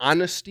of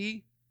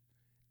honesty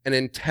and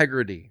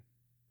integrity.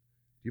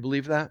 Do you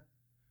believe that?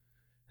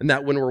 And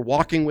that when we're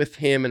walking with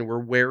him and we're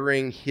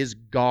wearing his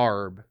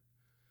garb,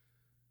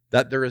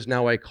 that there is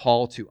now a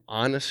call to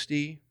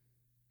honesty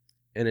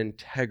and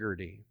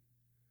integrity.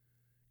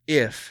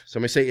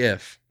 Somebody say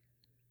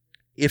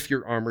if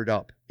you're armored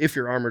up. If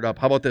you're armored up.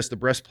 How about this? The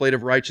breastplate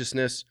of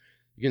righteousness.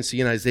 You can see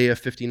in Isaiah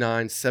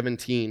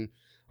 59:17.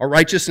 Our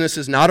righteousness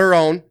is not our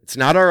own. It's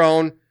not our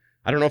own.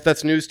 I don't know if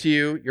that's news to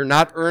you. You're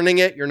not earning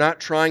it. You're not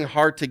trying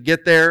hard to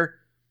get there.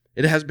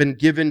 It has been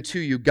given to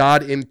you.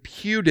 God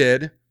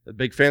imputed, the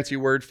big fancy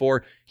word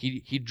for,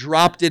 he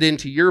dropped it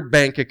into your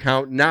bank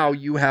account. Now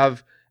you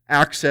have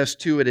access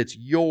to it. It's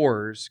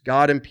yours.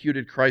 God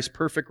imputed Christ's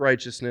perfect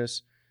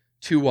righteousness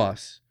to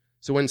us.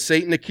 So when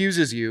Satan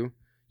accuses you,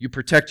 you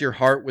protect your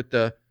heart with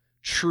the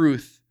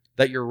truth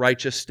that your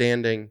righteous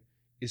standing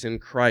is in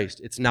Christ.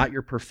 It's not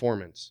your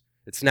performance.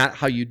 It's not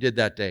how you did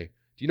that day.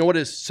 Do you know what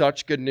is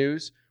such good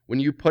news? When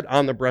you put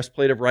on the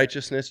breastplate of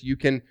righteousness, you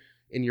can,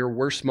 in your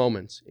worst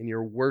moments,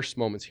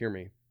 hear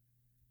me,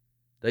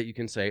 that you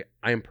can say,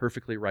 I am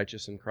perfectly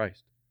righteous in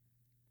Christ.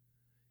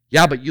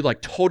 Yeah, but you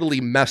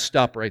totally messed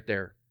up right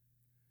there.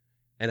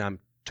 And I'm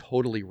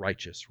totally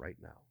righteous right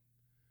now.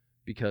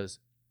 Because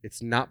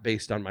it's not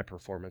based on my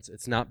performance.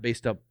 It's not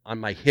based up on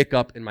my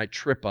hiccup and my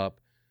trip up.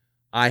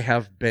 I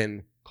have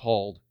been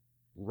called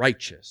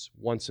righteous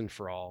once and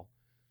for all.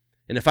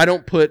 And if I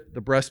don't put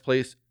the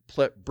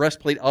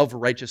breastplate of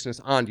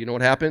righteousness on, do you know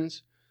what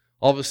happens?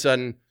 All of a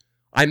sudden,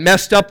 I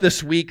messed up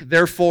this week,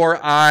 therefore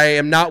I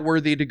am not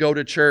worthy to go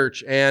to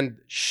church. And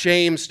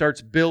shame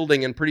starts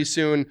building, and pretty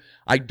soon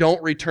I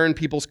don't return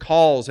people's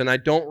calls, and I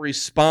don't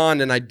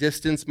respond, and I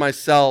distance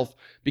myself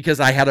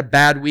because I had a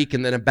bad week,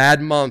 and then a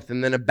bad month,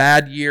 and then a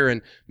bad year.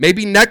 And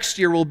maybe next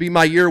year will be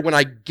my year when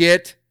I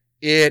get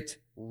it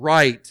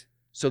right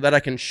so that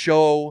I can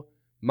show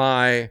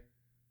my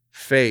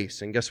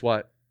face. And guess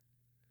what?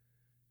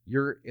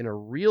 You're in a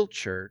real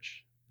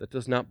church that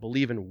does not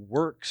believe in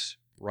works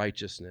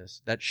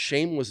righteousness, that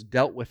shame was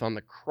dealt with on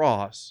the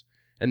cross,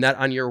 and that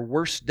on your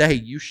worst day,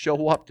 you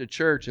show up to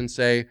church and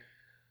say,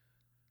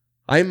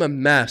 I am a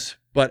mess,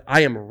 but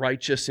I am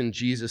righteous in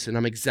Jesus, and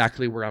I'm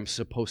exactly where I'm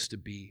supposed to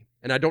be.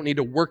 And I don't need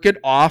to work it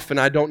off, and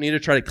I don't need to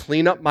try to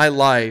clean up my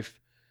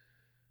life.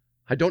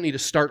 I don't need to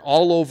start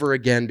all over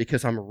again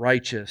because I'm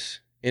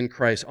righteous in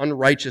Christ.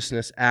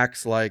 Unrighteousness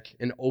acts like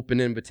an open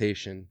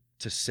invitation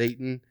to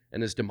Satan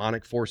and his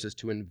demonic forces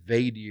to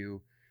invade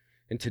you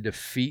and to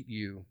defeat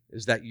you.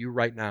 Is that you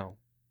right now,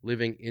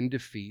 living in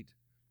defeat,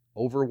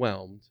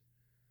 overwhelmed?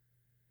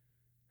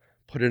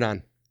 Put it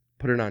on.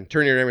 Put it on.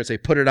 Turn to your neighbor and say,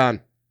 put it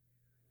on.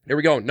 Here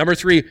we go. Number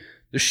 3,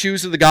 the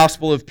shoes of the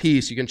gospel of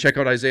peace. You can check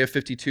out Isaiah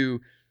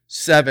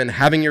 52:7.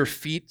 Having your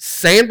feet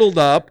sandaled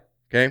up.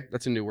 Okay,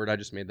 that's a new word. I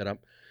just made that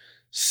up.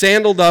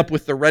 Sandaled up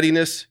with the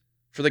readiness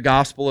for the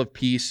gospel of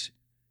peace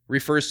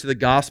refers to the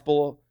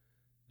gospel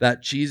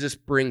that Jesus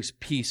brings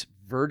peace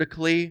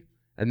vertically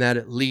and that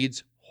it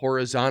leads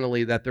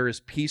horizontally, that there is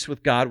peace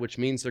with God, which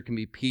means there can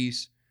be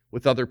peace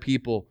with other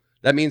people.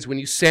 That means when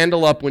you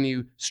sandal up, when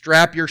you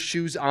strap your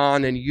shoes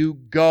on and you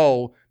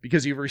go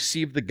because you've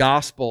received the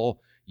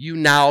gospel, you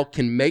now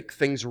can make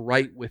things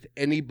right with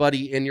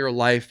anybody in your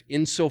life.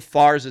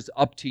 Insofar as it's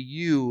up to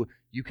you,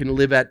 you can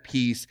live at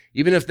peace.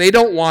 Even if they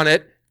don't want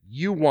it,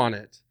 you want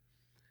it.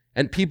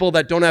 And people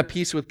that don't have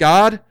peace with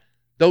God,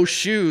 those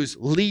shoes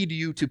lead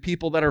you to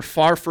people that are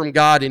far from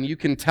God, and you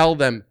can tell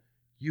them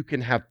you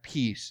can have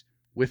peace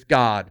with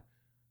God.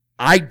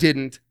 I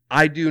didn't,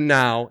 I do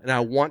now, and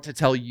I want to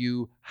tell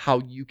you how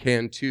you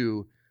can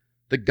too.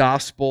 The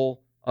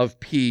gospel of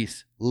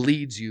peace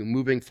leads you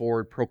moving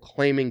forward,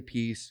 proclaiming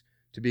peace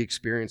to be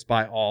experienced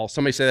by all.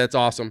 Somebody say that's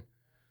awesome.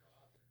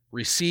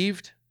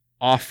 Received,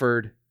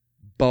 offered,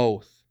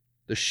 both.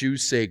 The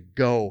shoes say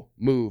go,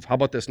 move. How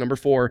about this? Number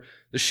 4,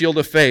 the shield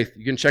of faith.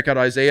 You can check out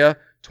Isaiah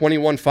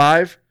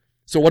 21:5.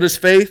 So what is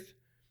faith?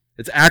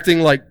 It's acting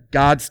like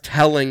God's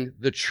telling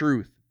the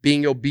truth,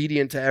 being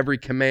obedient to every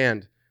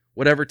command.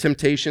 Whatever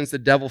temptations the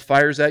devil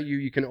fires at you,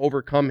 you can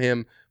overcome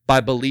him by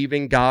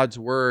believing God's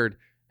word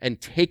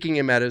and taking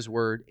him at his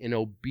word in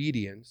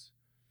obedience.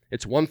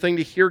 It's one thing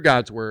to hear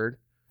God's word.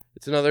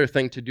 It's another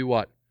thing to do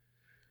what?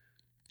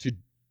 To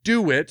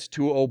do it,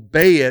 to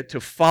obey it,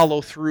 to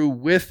follow through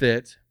with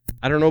it.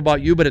 I don't know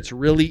about you, but it's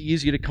really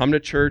easy to come to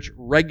church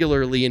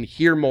regularly and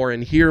hear more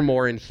and hear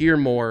more and hear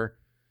more.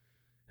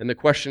 And the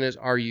question is,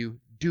 are you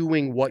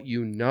doing what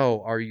you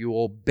know? Are you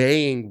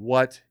obeying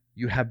what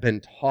you have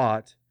been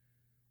taught?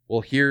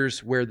 Well,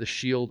 here's where the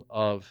shield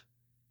of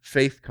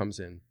faith comes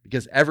in.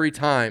 Because every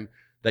time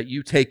that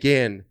you take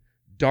in,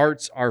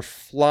 darts are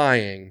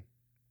flying.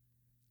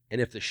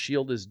 And if the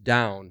shield is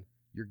down,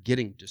 you're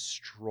getting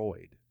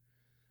destroyed.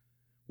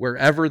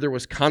 Wherever there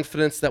was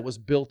confidence that was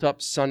built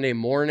up Sunday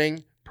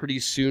morning, pretty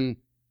soon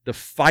the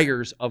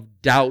fires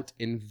of doubt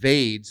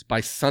invades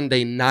by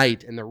Sunday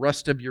night, and the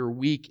rest of your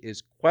week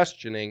is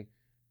questioning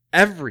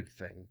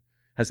everything.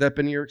 Has that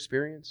been your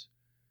experience?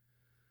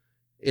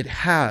 It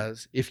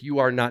has, if you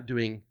are not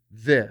doing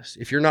this.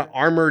 If you're not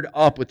armored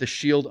up with the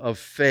shield of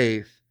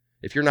faith,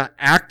 if you're not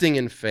acting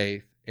in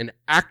faith and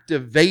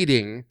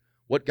activating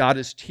what God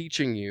is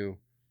teaching you,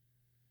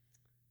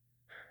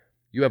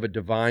 you have a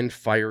divine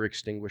fire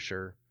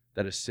extinguisher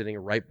that is sitting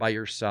right by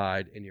your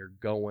side, and you're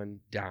going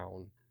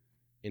down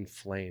in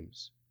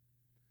flames.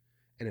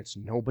 And it's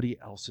nobody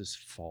else's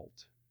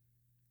fault.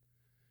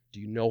 Do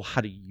you know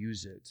how to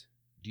use it?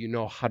 Do you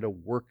know how to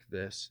work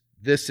this?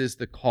 This is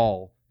the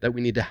call that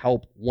we need to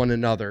help one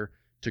another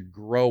to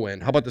grow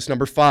in. How about this,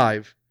 number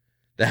 5?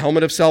 The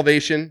helmet of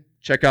salvation.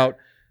 Check out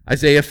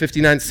Isaiah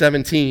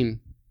 59:17.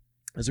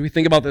 As we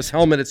think about this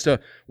helmet, it's to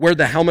wear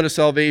the helmet of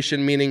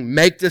salvation, meaning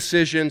make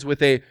decisions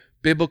with a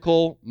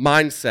biblical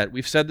mindset.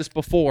 We've said this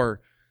before.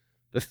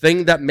 The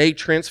thing that may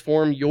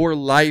transform your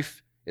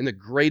life in the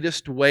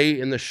greatest way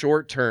in the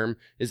short term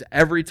is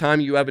every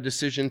time you have a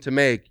decision to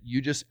make, you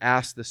just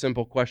ask the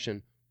simple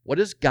question, what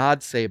does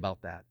God say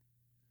about that?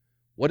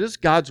 What does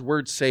God's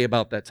word say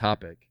about that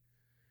topic?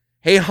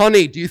 Hey,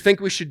 honey, do you think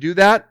we should do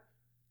that?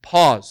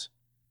 Pause.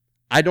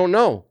 I don't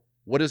know.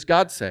 What does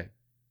God say?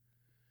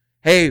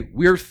 Hey,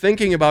 we're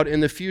thinking about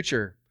in the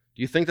future.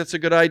 Do you think that's a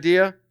good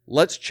idea?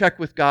 Let's check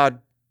with God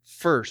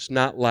first,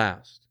 not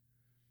last.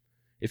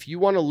 If you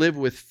want to live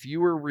with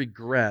fewer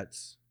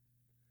regrets,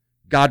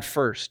 God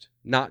first,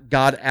 not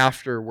God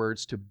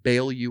afterwards to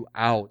bail you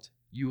out.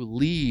 You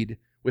lead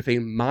with a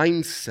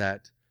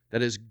mindset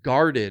that is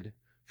guarded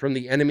from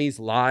the enemy's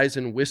lies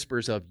and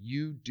whispers of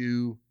you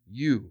do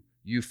you.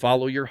 You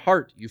follow your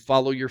heart. You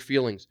follow your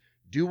feelings.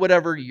 Do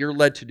whatever you're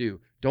led to do.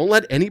 Don't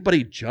let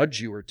anybody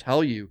judge you or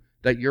tell you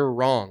that you're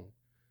wrong.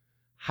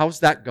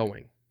 How's that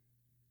going?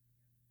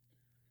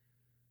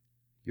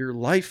 Your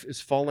life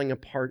is falling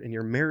apart and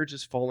your marriage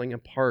is falling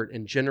apart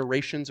and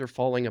generations are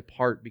falling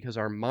apart because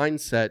our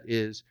mindset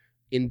is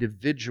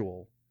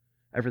individual.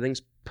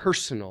 Everything's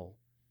personal.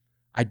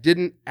 I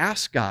didn't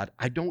ask God.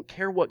 I don't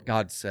care what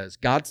God says.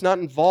 God's not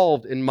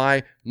involved in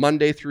my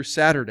Monday through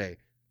Saturday.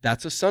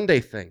 That's a Sunday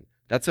thing.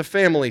 That's a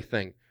family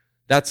thing.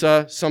 That's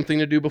a something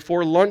to do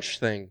before lunch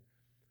thing.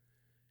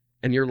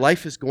 And your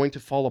life is going to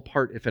fall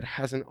apart if it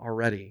hasn't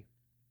already.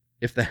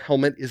 If the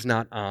helmet is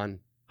not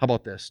on. How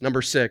about this?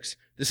 Number 6,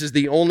 this is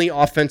the only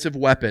offensive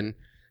weapon.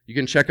 You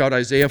can check out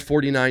Isaiah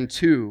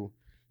 49:2,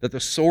 that the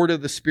sword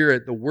of the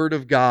Spirit, the Word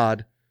of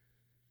God,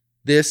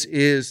 this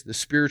is the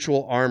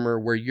spiritual armor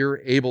where you're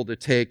able to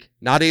take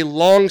not a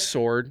long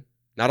sword,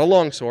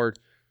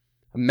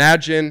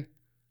 Imagine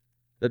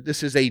that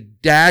this is a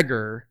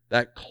dagger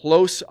that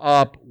close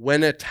up,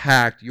 when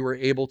attacked, you are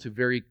able to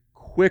very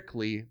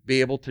quickly be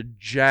able to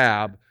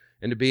jab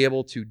and to be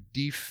able to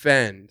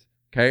defend.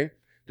 Okay?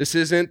 This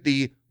isn't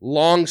the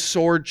long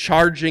sword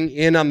charging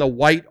in on the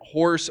white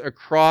horse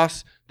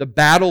across the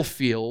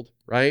battlefield,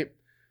 right?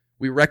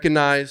 We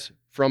recognize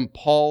from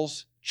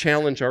Paul's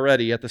challenge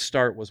already at the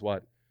start was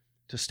what?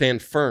 To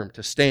stand firm,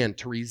 to stand,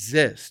 to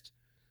resist.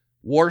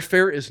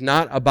 Warfare is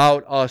not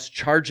about us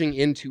charging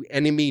into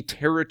enemy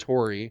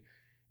territory.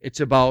 It's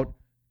about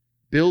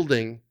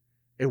building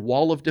a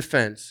wall of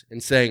defense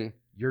and saying,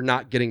 you're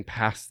not getting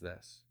past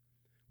this.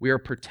 We are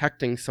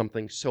protecting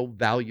something so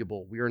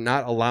valuable. We are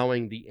not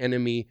allowing the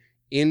enemy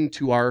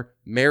into our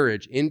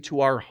marriage,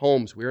 into our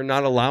homes. We are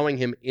not allowing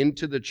him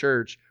into the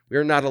church. We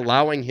are not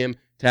allowing him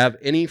to have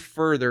any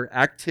further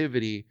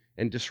activity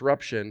and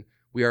disruption.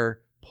 We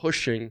are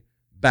pushing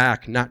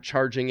back, not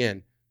charging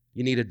in.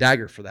 You need a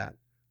dagger for that.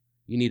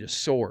 You need a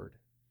sword.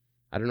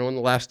 I don't know when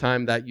the last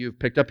time that you've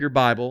picked up your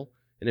Bible,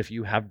 and if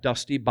you have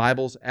dusty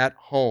Bibles at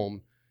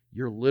home,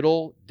 your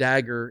little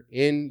dagger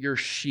in your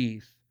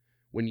sheath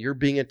when you're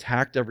being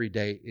attacked every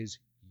day is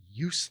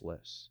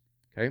useless.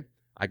 Okay?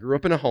 I grew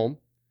up in a home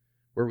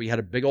where we had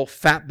a big old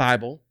fat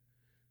Bible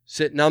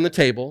sitting on the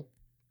table,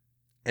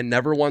 and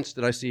never once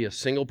did I see a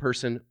single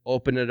person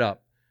open it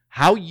up.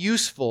 How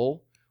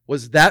useful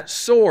was that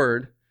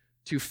sword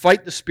to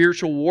fight the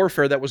spiritual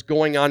warfare that was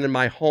going on in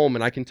my home?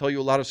 And I can tell you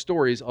a lot of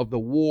stories of the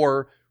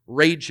war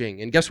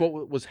raging. And guess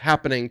what was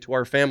happening to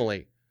our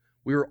family?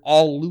 We were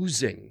all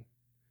losing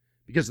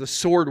because the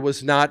sword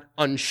was not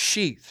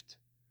unsheathed.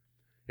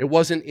 It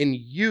wasn't in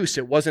use.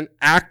 It wasn't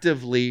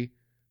actively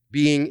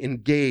being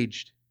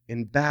engaged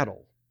in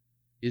battle.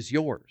 Is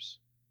yours.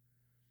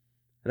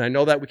 And I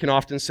know that we can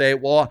often say,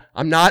 well,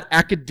 I'm not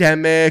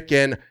academic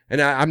and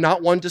I'm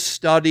not one to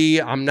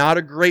study. I'm not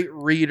a great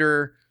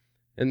reader.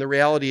 And the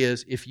reality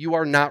is, if you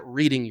are not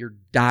reading, you're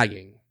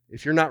dying.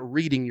 If you're not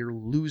reading, you're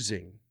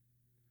losing.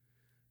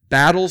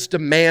 Battles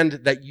demand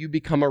that you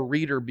become a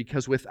reader,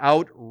 because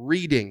without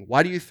reading,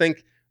 why do you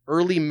think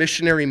early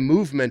missionary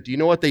movement, do you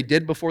know what they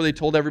did before they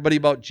told everybody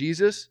about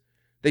Jesus?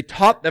 They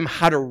taught them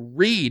how to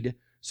read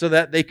so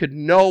that they could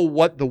know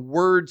what the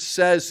Word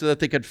says, so that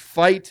they could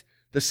fight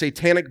the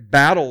satanic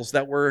battles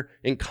that were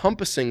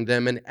encompassing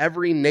them in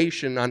every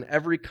nation, on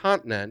every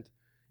continent.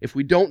 If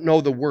we don't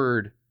know the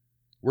Word,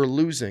 we're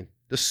losing.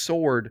 The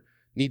sword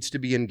needs to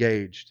be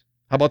engaged.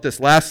 How about this?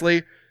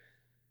 Lastly,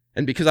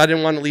 and because I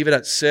didn't want to leave it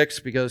at 6,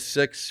 because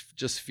 6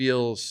 just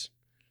feels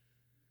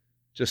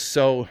just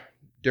so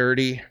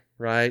dirty,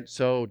 right?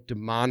 So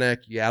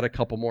demonic. You add a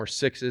couple more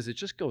 6s, it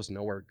just goes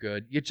nowhere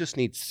good. You just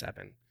need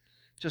 7.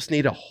 Just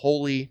need a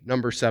holy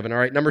number 7. All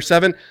right, number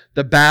 7,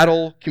 the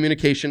battle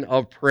communication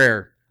of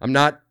prayer. I'm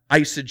not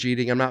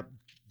eisegeting. I'm not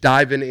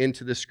diving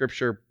into the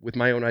scripture with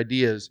my own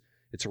ideas.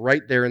 It's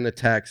right there in the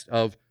text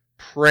of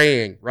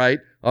praying, right?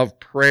 Of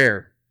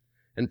prayer.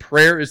 And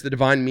prayer is the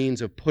divine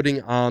means of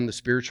putting on the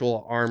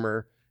spiritual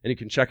armor. And you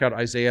can check out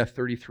Isaiah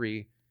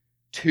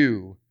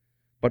 33:2.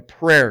 But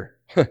prayer,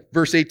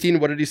 verse 18,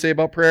 what did he say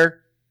about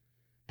prayer?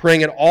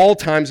 Praying at all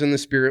times in the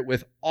Spirit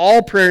with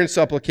all prayer and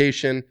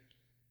supplication.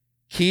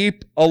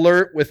 Keep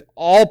alert with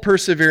all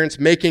perseverance,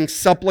 making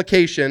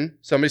supplication.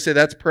 Somebody say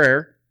that's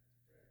prayer.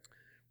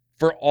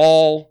 For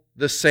all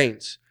the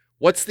saints.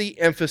 What's the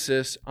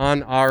emphasis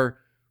on our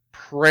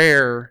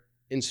prayer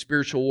in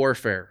spiritual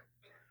warfare?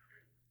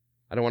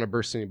 I don't want to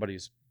burst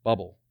anybody's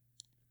bubble.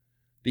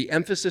 The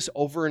emphasis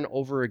over and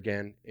over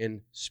again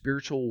in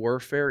spiritual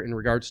warfare in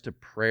regards to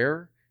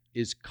prayer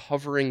is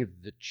covering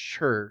the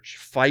church,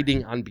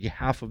 fighting on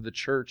behalf of the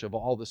church of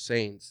all the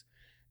saints.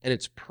 And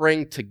it's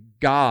praying to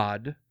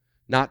God,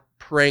 not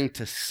praying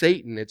to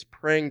Satan. It's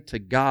praying to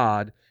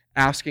God,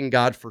 asking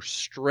God for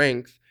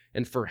strength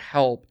and for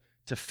help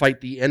to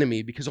fight the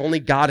enemy, because only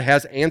God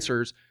has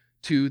answers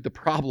to the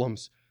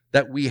problems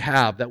that we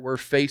have, that we're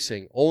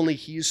facing. Only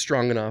He's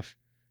strong enough,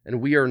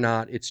 and we are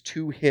not. It's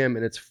to Him,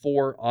 and it's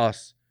for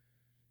us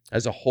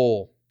as a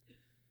whole.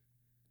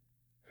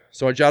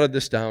 So I jotted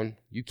this down.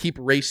 You keep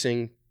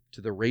racing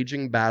to the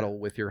raging battle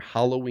with your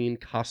Halloween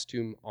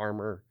costume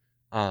armor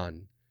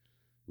on,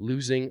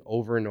 losing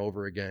over and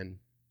over again.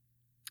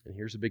 And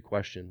here's a big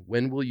question.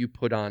 When will you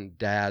put on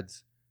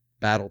Dad's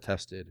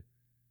battle-tested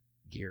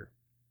gear?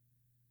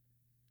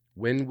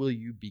 When will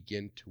you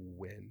begin to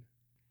win?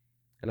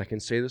 And I can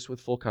say this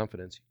with full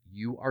confidence.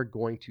 You are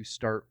going to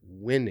start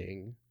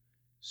winning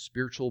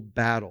spiritual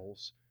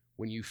battles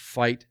when you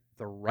fight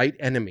the right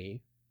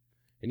enemy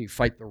and you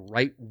fight the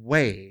right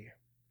way.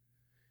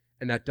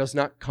 And that does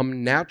not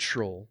come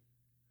natural.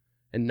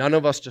 And none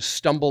of us just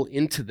stumble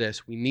into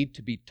this. We need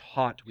to be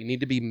taught. We need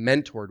to be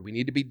mentored. We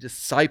need to be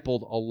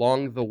discipled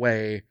along the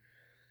way.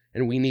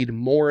 And we need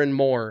more and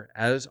more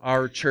as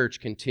our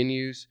church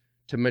continues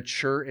to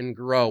mature and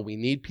grow. We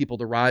need people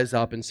to rise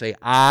up and say,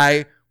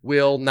 I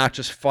will not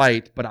just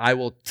fight, but I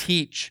will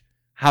teach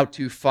how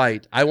to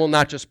fight. I will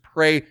not just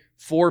pray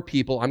for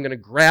people. I'm going to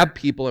grab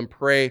people and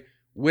pray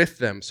with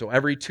them. So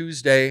every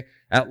Tuesday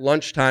at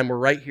lunchtime, we're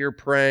right here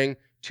praying.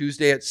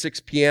 Tuesday at 6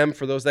 p.m.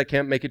 for those that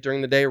can't make it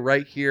during the day,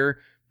 right here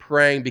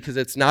praying, because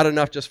it's not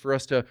enough just for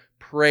us to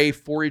pray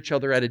for each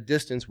other at a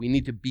distance. We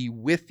need to be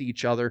with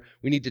each other.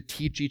 We need to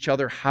teach each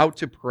other how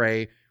to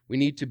pray. We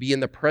need to be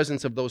in the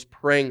presence of those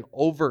praying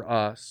over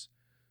us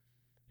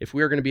if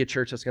we are going to be a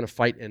church that's going to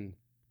fight and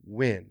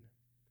win.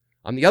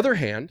 On the other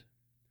hand,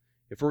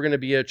 if we're going to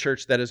be a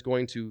church that is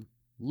going to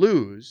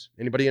lose,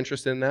 anybody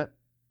interested in that?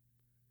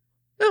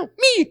 No,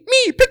 pick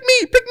me.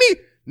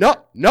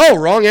 No,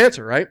 wrong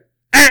answer, right?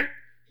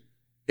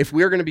 If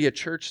we are going to be a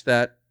church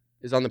that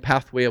is on the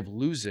pathway of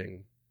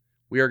losing,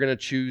 we are going to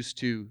choose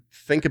to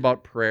think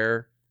about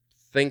prayer,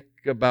 think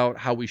about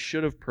how we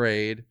should have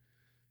prayed,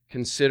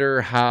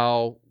 consider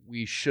how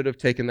we should have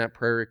taken that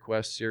prayer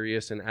request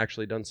serious and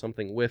actually done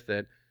something with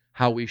it,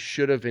 how we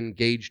should have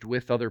engaged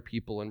with other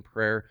people in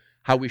prayer,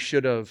 how we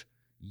should have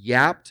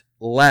yapped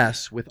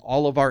less with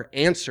all of our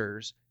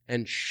answers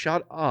and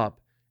shut up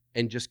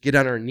and just get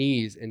on our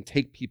knees and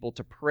take people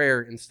to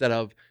prayer instead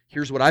of,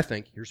 here's what I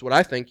think, here's what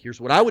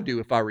I would do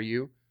if I were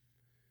you.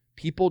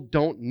 People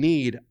don't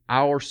need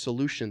our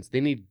solutions.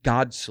 They need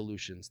God's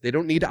solutions. They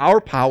don't need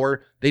our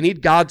power. They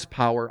need God's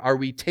power. Are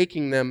we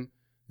taking them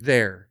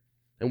there?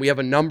 And we have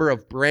a number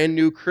of brand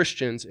new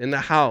Christians in the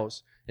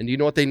house. And do you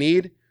know what they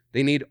need?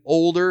 They need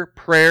older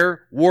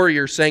prayer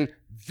warriors saying,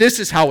 this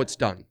is how it's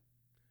done.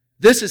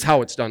 This is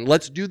how it's done.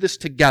 Let's do this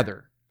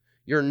together.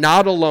 You're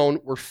not alone.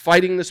 We're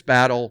fighting this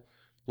battle.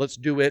 Let's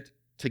do it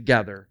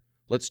together.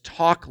 Let's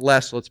talk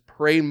less. Let's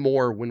pray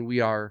more when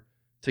we are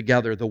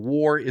together. The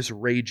war is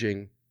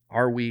raging.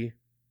 Are we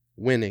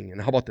winning?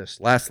 And how about this?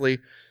 Lastly,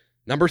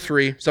 number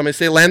 3. Somebody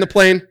say, land the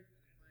plane.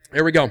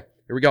 Here we go.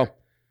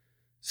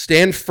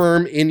 Stand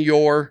firm in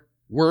your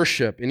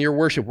worship.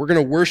 We're going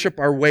to worship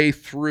our way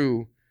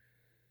through.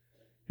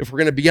 If we're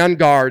going to be on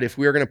guard, if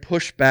we are going to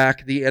push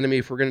back the enemy,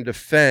 if we're going to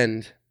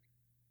defend,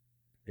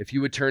 if you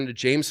would turn to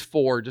James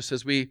 4, just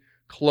as we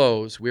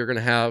close, we are going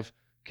to have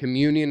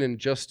communion in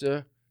just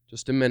a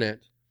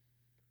minute.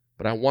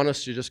 But I want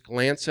us to just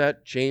glance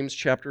at James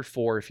chapter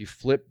 4. If you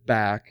flip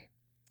back,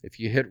 if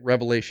you hit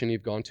Revelation,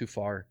 you've gone too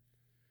far.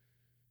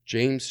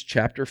 James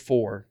chapter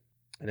 4.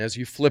 And as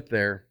you flip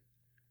there,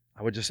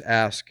 I would just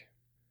ask,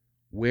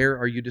 where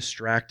are you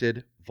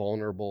distracted,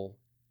 vulnerable,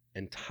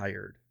 and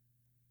tired?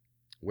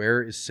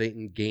 Where is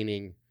Satan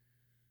gaining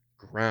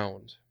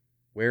ground?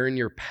 Where in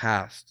your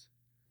past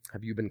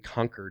have you been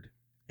conquered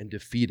and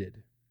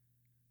defeated?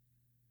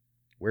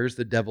 Where's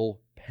the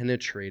devil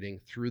penetrating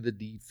through the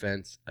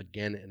defense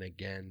again and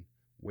again?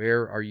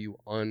 Where are you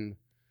unguarded?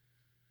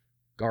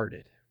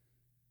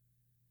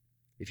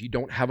 If you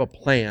don't have a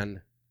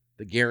plan,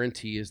 the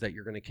guarantee is that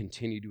you're going to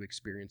continue to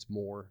experience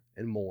more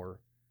and more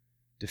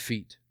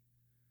defeat.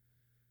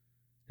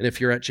 And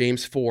if you're at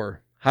James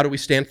 4, how do we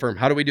stand firm?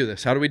 How do we do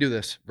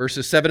this?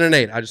 Verses 7 and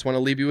 8, I just want to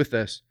leave you with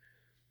this.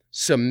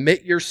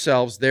 Submit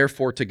yourselves,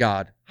 therefore, to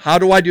God. How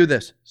do I do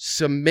this?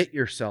 Submit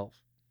yourself.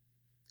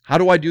 How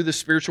do I do the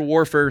spiritual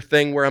warfare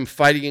thing where I'm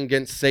fighting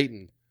against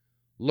Satan?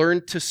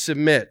 Learn to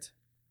submit.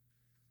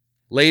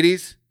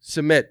 Ladies,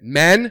 submit.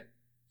 Men,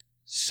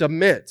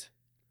 submit.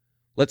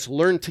 Let's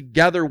learn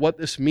together what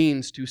this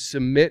means to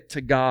submit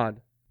to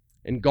God.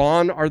 And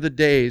gone are the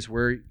days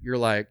where you're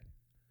like,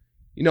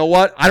 you know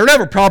what? I don't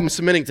have a problem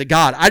submitting to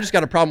God. I just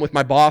got a problem with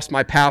my boss,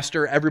 my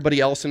pastor, everybody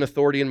else in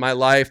authority in my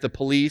life, the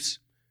police.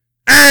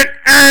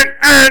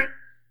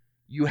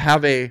 You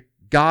have a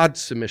God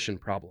submission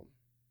problem.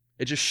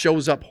 It just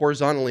shows up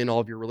horizontally in all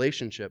of your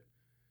relationship.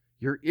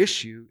 Your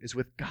issue is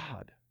with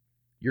God.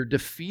 You're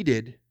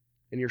defeated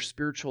in your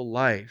spiritual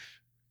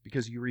life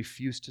because you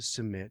refuse to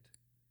submit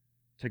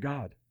to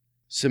God.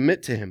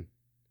 Submit to Him.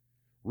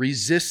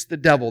 Resist the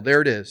devil.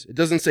 There it is. It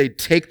doesn't say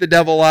take the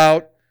devil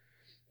out.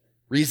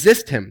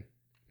 Resist him.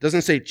 It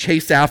doesn't say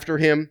chase after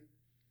him.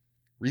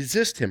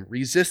 Resist him.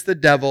 Resist the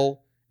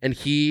devil, and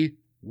he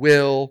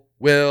will.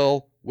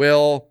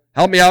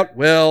 Help me out.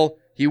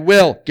 He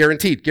will.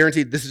 Guaranteed.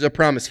 This is a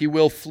promise. He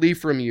will flee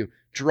from you.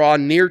 Draw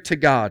near to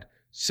God.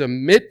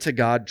 Submit to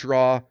God.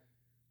 Draw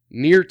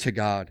near to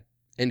God.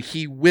 And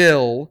He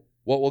will.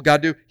 What will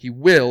God do? He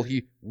will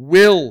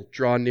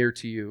draw near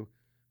to you.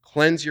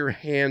 Cleanse your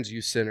hands,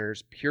 you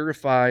sinners.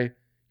 Purify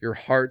your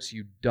hearts,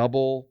 you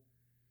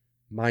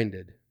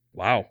double-minded.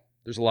 Wow.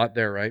 There's a lot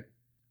there, right?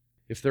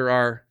 If there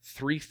are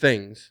 3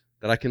 things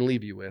that I can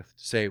leave you with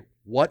to say,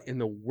 what in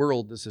the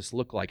world does this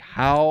look like?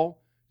 How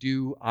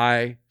do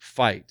I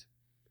fight?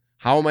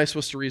 How am I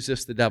supposed to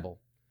resist the devil?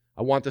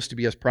 I want this to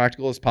be as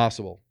practical as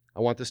possible. I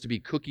want this to be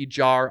cookie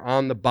jar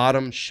on the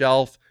bottom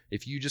shelf.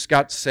 If you just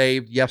got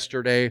saved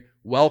yesterday,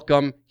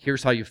 welcome.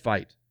 Here's how you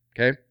fight,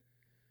 okay?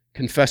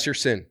 Confess your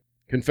sin.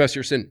 Confess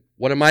your sin.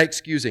 What am I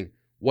excusing?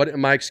 What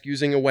am I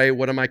excusing away?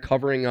 What am I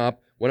covering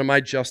up? What am I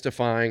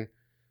justifying?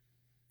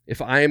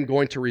 If I am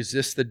going to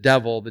resist the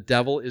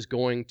devil is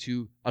going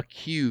to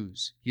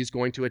accuse. He's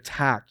going to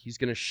attack. He's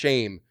going to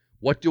shame.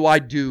 What do I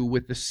do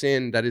with the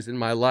sin that is in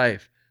my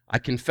life? I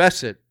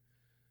confess it.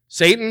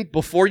 Satan,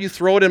 before you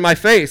throw it in my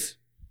face,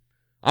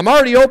 I'm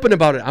already open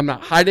about it. I'm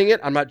not hiding it.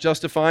 I'm not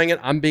justifying it.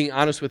 I'm being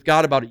honest with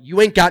God about it.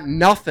 You ain't got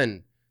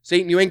nothing.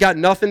 Satan, you ain't got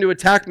nothing to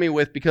attack me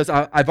with because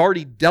I've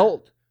already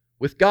dealt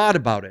with God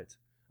about it.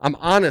 I'm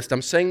honest.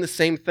 I'm saying the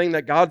same thing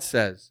that God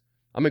says.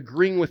 I'm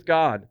agreeing with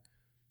God.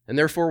 And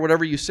therefore,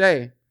 whatever you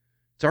say,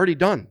 it's already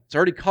done. It's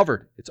already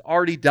covered. It's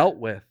already dealt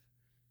with.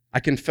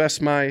 I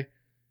confess my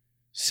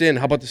sin.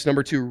 How about this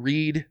number 2?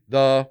 Read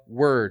the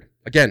word.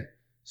 Again,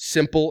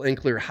 simple and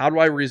clear. How do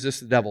I resist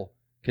the devil?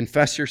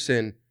 Confess your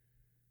sin.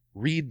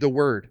 Read the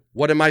word.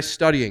 What am I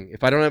studying?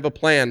 If I don't have a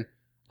plan,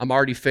 I'm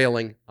already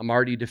failing. I'm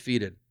already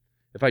defeated.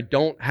 If I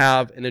don't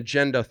have an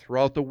agenda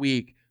throughout the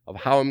week of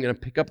how I'm going to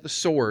pick up the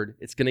sword,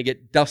 it's going to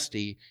get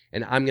dusty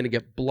and I'm going to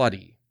get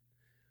bloody.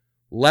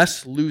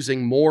 Less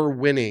losing, more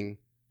winning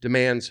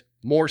demands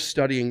more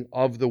studying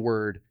of the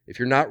word. If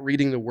you're not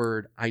reading the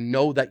word, I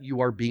know that you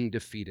are being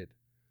defeated.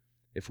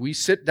 If we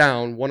sit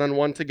down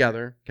one-on-one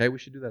together, okay, we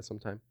should do that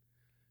sometime.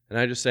 And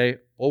I just say,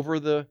 over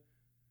the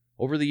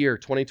year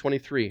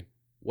 2023,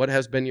 what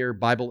has been your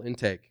Bible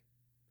intake?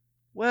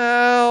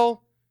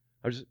 Well,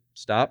 I'll just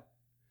stop.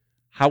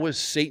 How is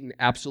Satan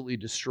absolutely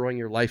destroying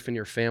your life and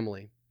your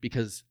family?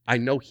 Because I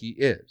know he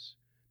is.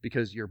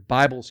 Because your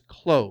Bible's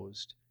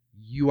closed,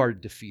 you are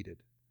defeated.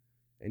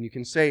 And you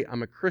can say,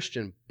 I'm a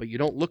Christian, but you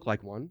don't look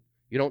like one.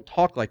 You don't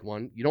talk like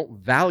one. You don't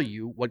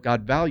value what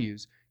God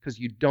values because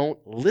you don't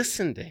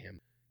listen to him.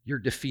 You're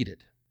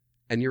defeated.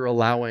 And you're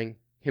allowing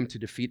him to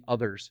defeat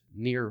others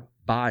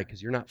nearby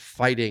because you're not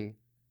fighting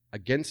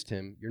against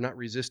him. You're not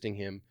resisting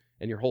him.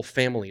 And your whole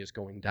family is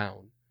going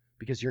down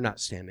because you're not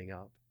standing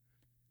up.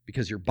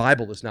 Because your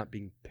Bible is not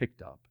being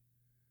picked up.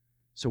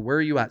 So where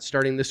are you at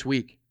starting this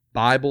week?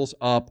 Bible's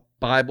up.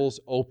 Bible's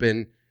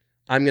open.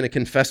 I'm going to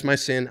confess my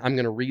sin. I'm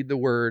going to read the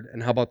word.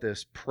 And how about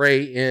this?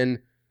 Pray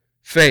in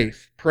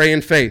faith. Pray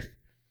in faith.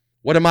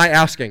 What am I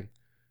asking?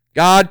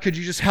 God, could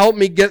you just help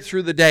me get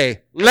through the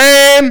day?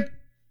 Lame!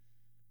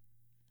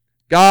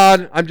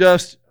 God, I'm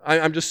just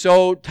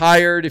so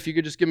tired. If you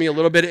could just give me a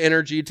little bit of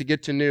energy to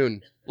get to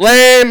noon.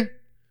 Lame!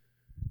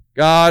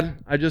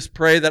 God, I just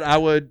pray that I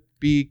would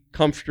be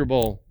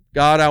comfortable.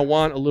 God, I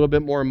want a little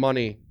bit more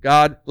money.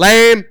 God,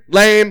 lame!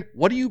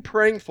 What are you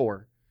praying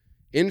for?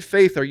 In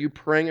faith, are you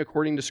praying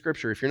according to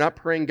Scripture? If you're not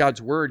praying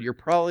God's word, you're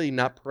probably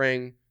not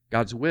praying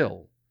God's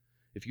will.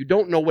 If you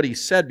don't know what he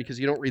said because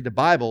you don't read the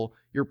Bible,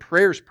 your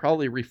prayers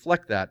probably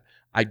reflect that.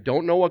 I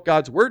don't know what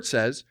God's word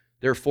says,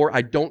 therefore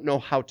I don't know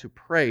how to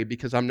pray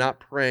because I'm not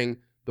praying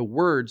the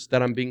words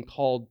that I'm being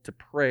called to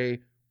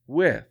pray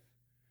with.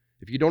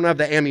 If you don't have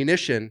the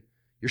ammunition,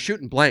 you're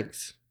shooting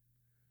blanks.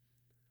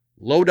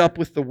 Load up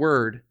with the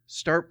word,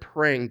 start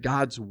praying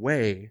God's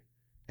way,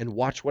 and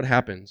watch what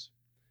happens.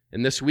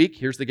 And this week,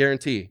 here's the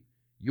guarantee.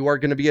 You are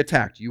going to be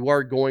attacked. You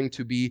are going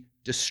to be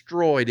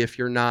destroyed if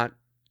you're not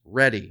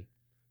ready.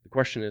 The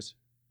question is,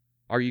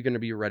 are you going to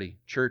be ready?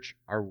 Church,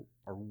 are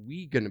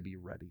we going to be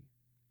ready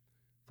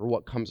for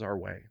what comes our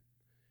way?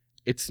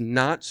 It's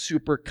not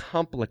super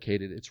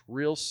complicated. It's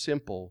real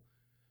simple,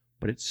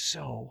 but it's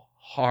so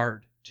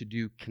hard to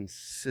do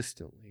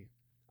consistently.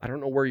 I don't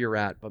know where you're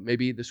at, but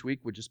maybe this week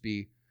would just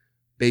be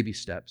baby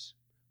steps.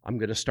 I'm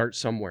going to start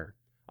somewhere.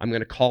 I'm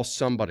going to call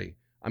somebody.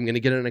 I'm going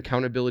to get an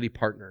accountability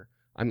partner.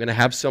 I'm going to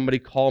have somebody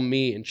call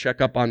me and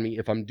check up on me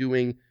if I'm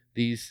doing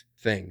these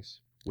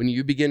things. When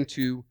you begin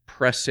to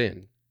press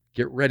in,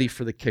 get ready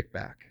for the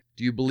kickback.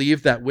 Do you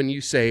believe that when you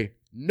say,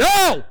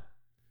 no,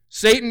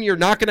 Satan, you're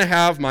not going to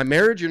have my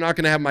marriage, you're not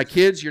going to have my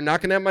kids, you're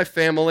not going to have my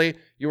family,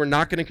 you are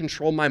not going to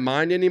control my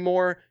mind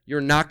anymore, you're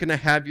not going to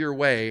have your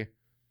way,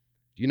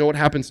 do you know what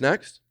happens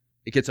next?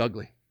 It gets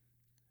ugly.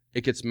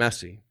 It gets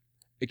messy.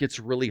 It gets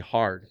really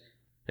hard.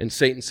 And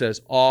Satan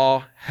says,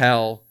 all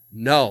hell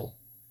no.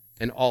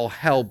 And all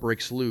hell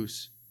breaks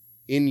loose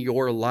in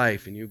your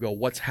life. And you go,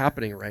 what's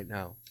happening right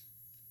now?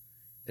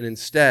 And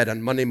instead,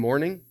 on Monday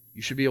morning,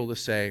 you should be able to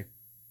say,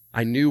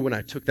 I knew when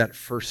I took that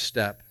first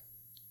step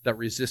that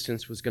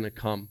resistance was going to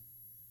come.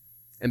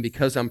 And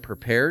because I'm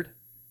prepared,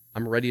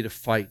 I'm ready to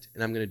fight.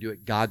 And I'm going to do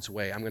it God's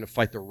way. I'm going to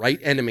fight the right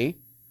enemy.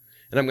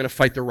 And I'm going to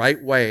fight the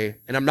right way.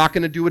 And I'm not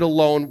going to do it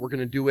alone. We're going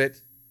to do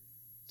it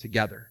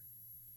together.